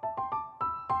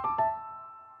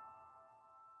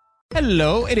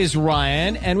 Hello, it is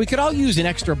Ryan, and we could all use an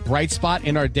extra bright spot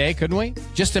in our day, couldn't we?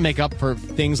 Just to make up for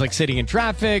things like sitting in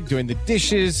traffic, doing the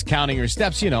dishes, counting your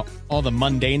steps, all the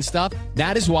mundane stuff.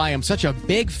 That is why I'm such a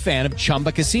big fan of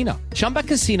Chumba Casino. Chumba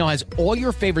Casino has all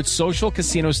your favorite social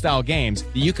casino-style games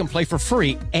that you can play for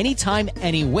free anytime,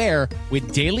 anywhere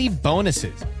with daily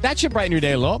bonuses. That should brighten your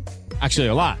day a little. Actually,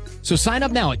 a lot. So sign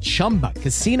up now at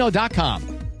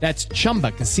ChumbaCasino.com. That's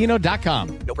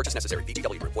ChumbaCasino.com. No purchase necessary.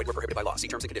 VGW Group. Void where prohibited by law. See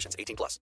terms and conditions. 18+.